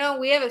is on. You know,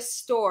 we have a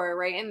store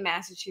right in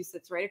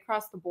Massachusetts, right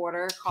across the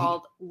border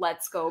called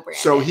Let's Go Brandon.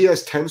 so he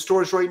has 10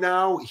 stores right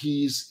now.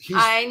 He's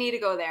I need to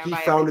go there and he buy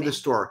founded everything. the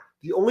store.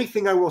 The only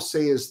thing I will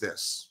say is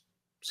this.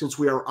 Since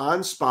we are on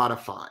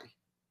Spotify,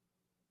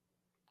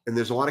 and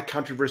there's a lot of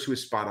controversy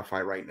with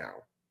Spotify right now.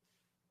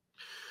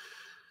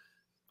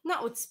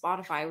 Not with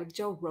Spotify, with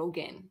Joe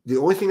Rogan. The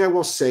only thing I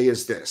will say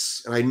is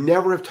this, and I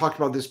never have talked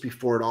about this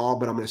before at all,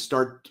 but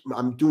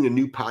I'm doing a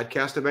new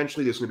podcast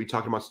eventually that's going to be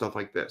talking about stuff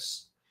like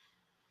this.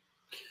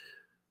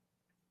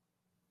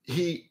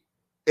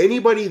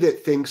 Anybody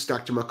that thinks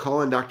Dr.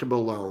 McCullough and Dr.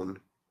 Malone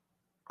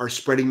are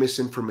spreading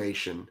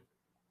misinformation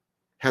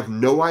have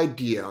no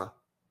idea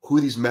who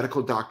these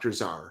medical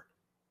doctors are.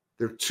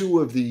 They're two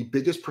of the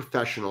biggest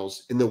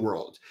professionals in the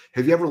world.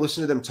 Have you ever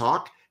listened to them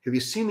talk? Have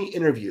you seen the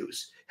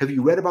interviews? Have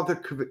you read about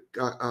their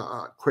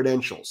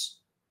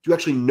credentials? Do you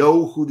actually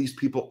know who these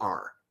people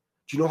are?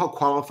 Do you know how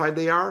qualified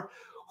they are?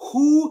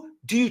 Who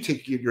do you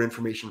take your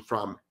information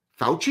from?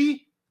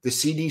 Fauci? The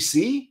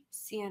CDC?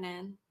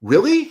 CNN.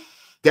 Really?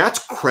 That's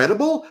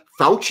credible?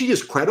 Fauci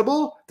is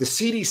credible? The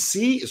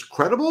CDC is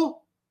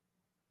credible?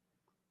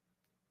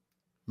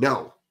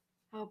 No.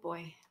 Oh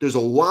boy. There's a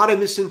lot of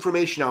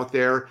misinformation out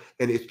there,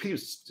 and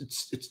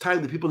it's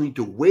time that people need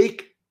to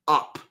wake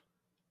up.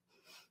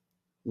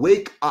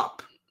 Wake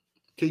up.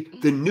 Okay?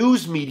 The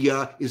news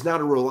media is not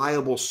a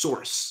reliable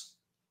source.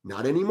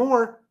 Not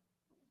anymore.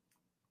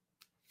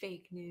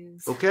 Fake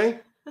news. Okay?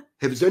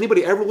 Has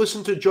anybody ever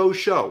listened to Joe's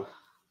show?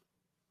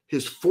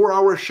 His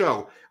 4-hour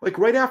show. Like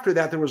right after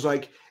that, there was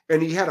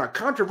and he had a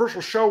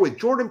controversial show with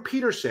Jordan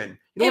Peterson.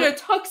 You know In a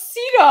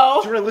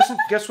tuxedo.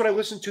 Guess what I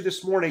listened to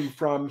this morning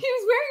from? He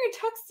was wearing a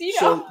tuxedo.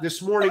 So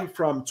this morning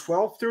from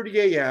 12:30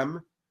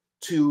 a.m.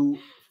 to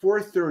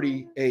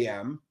 4:30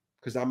 a.m.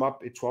 because I'm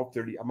up at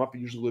 12:30. I'm up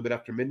usually a little bit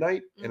after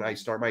midnight, and I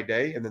start my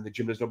day, and then the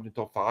gym doesn't open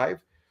until 5.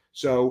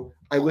 So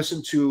I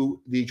listened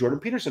to the Jordan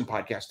Peterson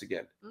podcast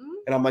again,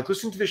 and I'm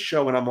listening to this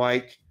show, and I'm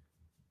like,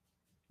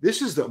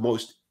 this is the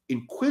most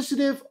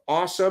inquisitive,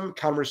 awesome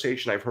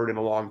conversation I've heard in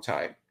a long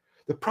time.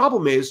 The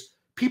problem is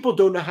people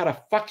don't know how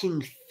to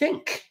fucking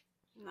think.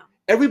 No.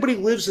 Everybody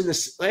lives in a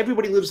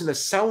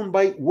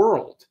soundbite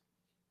world.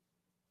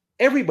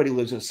 Everybody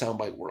lives in a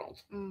soundbite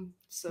world.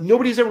 So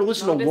Nobody's ever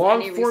listened to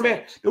long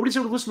format. Research. Nobody's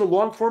ever listened to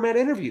long format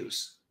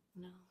interviews.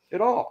 No.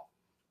 At all.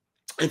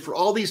 And for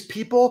all these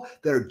people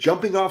that are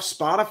jumping off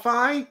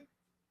Spotify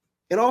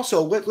And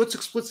also,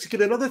 let's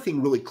get another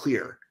thing really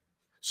clear.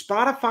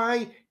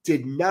 Spotify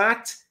did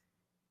not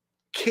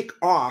kick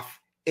off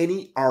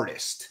any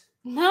artist.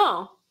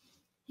 No.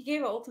 He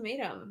gave an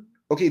ultimatum.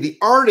 Okay, the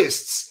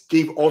artists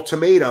gave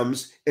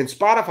ultimatums, and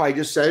Spotify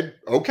just said,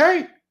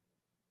 okay,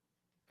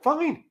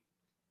 fine.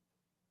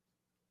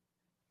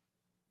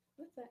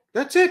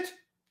 That's it.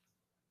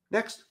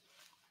 Next.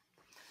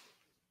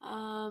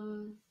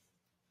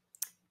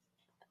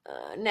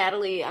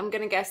 Natalie, I'm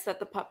going to guess that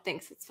the pup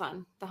thinks it's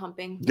fun, the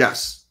humping.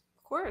 Yes.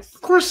 Of course.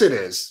 Of course it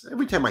is.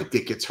 Every time my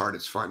dick gets hard,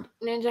 it's fun.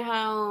 Ninja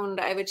Hound,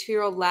 I have a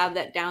 2-year-old lab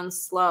that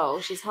downs slow.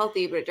 She's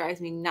healthy, but it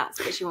drives me nuts,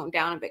 but she won't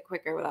down a bit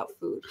quicker without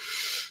food.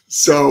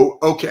 So,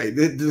 okay,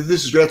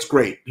 that's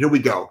great. Here we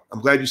go.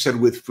 I'm glad you said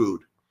with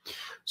food.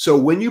 So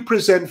when you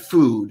present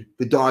food,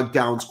 the dog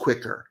downs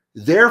quicker.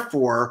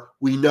 Therefore,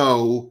 we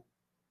know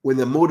when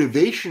the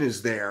motivation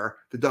is there,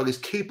 the dog is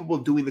capable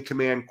of doing the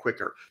command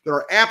quicker. There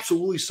are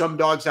absolutely some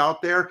dogs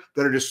out there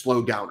that are just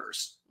slow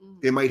downers.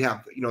 They might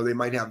have, they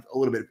might have a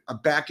little bit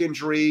of back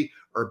injury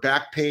or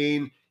back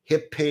pain,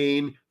 hip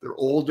pain. They're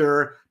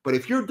older. But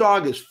if your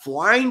dog is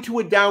flying to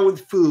a down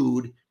with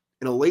food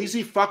and a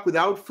lazy fuck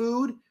without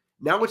food,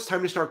 now it's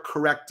time to start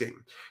correcting.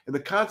 And the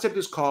concept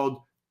is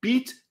called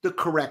beat the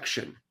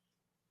correction,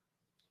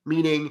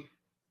 meaning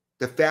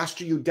the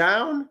faster you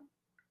down,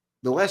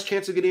 the less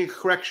chance of getting a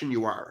correction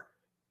you are.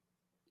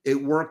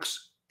 It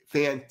works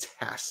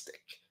fantastic.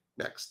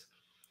 Next.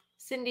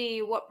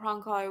 Cindy, what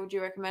prong collar would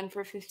you recommend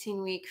for a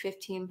 15-week,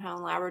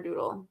 15-pound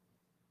Labradoodle?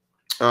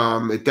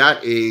 At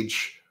that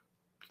age,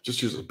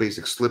 just use a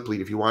basic slip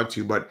lead if you want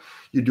to, but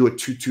you do a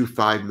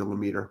 225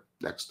 millimeter.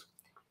 Next.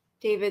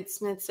 David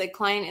Smith said,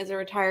 client is a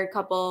retired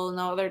couple,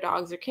 no other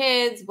dogs or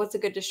kids. What's a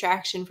good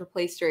distraction for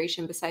play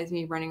duration besides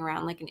me running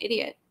around like an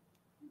idiot?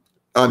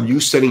 You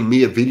sending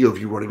me a video of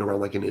you running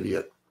around like an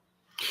idiot.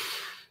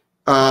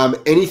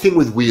 Anything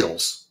with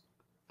wheels.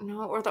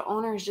 No, or the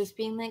owners just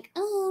being like,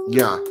 oh.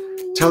 Yeah.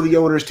 Tell the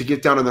owners to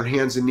get down on their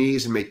hands and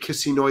knees and make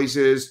kissy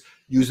noises.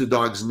 Use the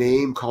dog's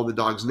name. Call the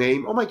dog's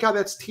name. Oh my God,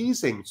 that's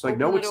teasing. It's like,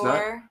 no, it's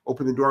not.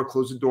 Open the door.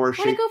 Close the door. Want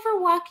to go for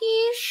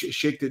walkies?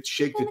 Shake the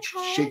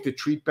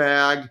treat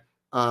bag.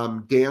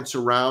 Dance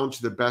around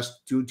to the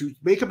best. Do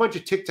make a bunch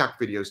of TikTok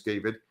videos,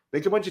 David.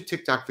 Make a bunch of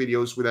TikTok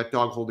videos with that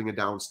dog holding a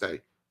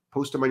downstay.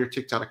 Post them on your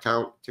TikTok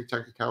account. And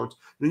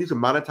then you can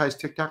monetize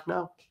TikTok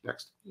now.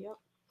 Next. Yep.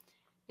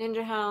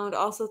 Ninja Hound,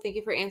 also thank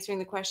you for answering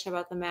the question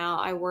about the mal.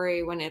 I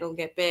worry when it'll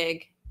get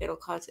big, it'll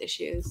cause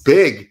issues.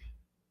 Big.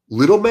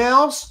 Little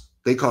males,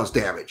 they cause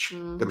damage.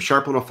 Them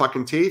sharp little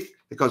fucking teeth,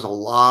 they cause a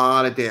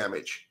lot of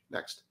damage.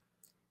 Next.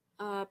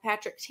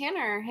 Patrick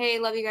Tanner. Hey,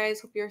 love you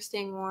guys. Hope you're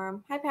staying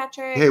warm. Hi,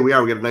 Patrick. Hey, we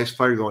are. We got a nice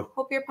fire going.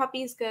 Hope your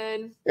puppy's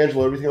good.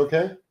 Angela, everything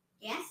okay?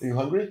 Yes. Are you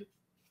hungry?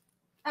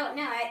 Oh,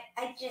 no.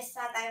 I just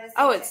thought that was 6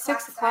 Oh, it's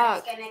 6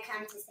 o'clock. So I was going to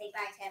come to say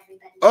bye to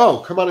everybody.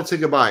 Oh, come on and say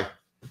goodbye.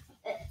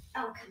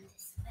 Come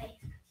this way.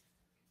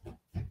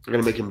 I'm going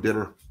to make him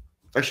dinner.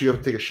 Actually, you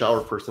have to take a shower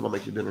first, then I'll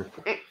make you dinner.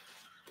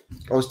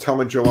 I was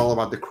telling Joelle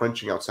about the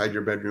crunching outside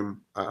your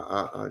bedroom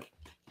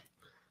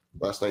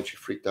last night. She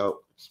freaked out.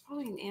 It's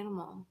probably an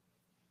animal.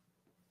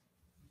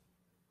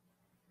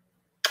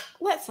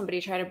 Let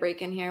somebody try to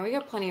break in here. We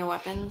got plenty of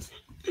weapons.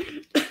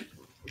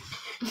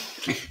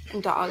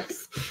 And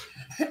dogs.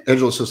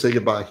 Angela, so say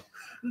goodbye.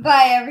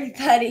 Bye,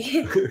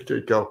 everybody. There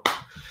you go.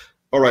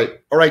 All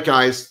right,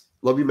 guys.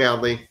 Love you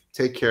madly.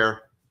 Take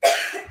care.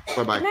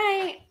 Bye-bye. Good night.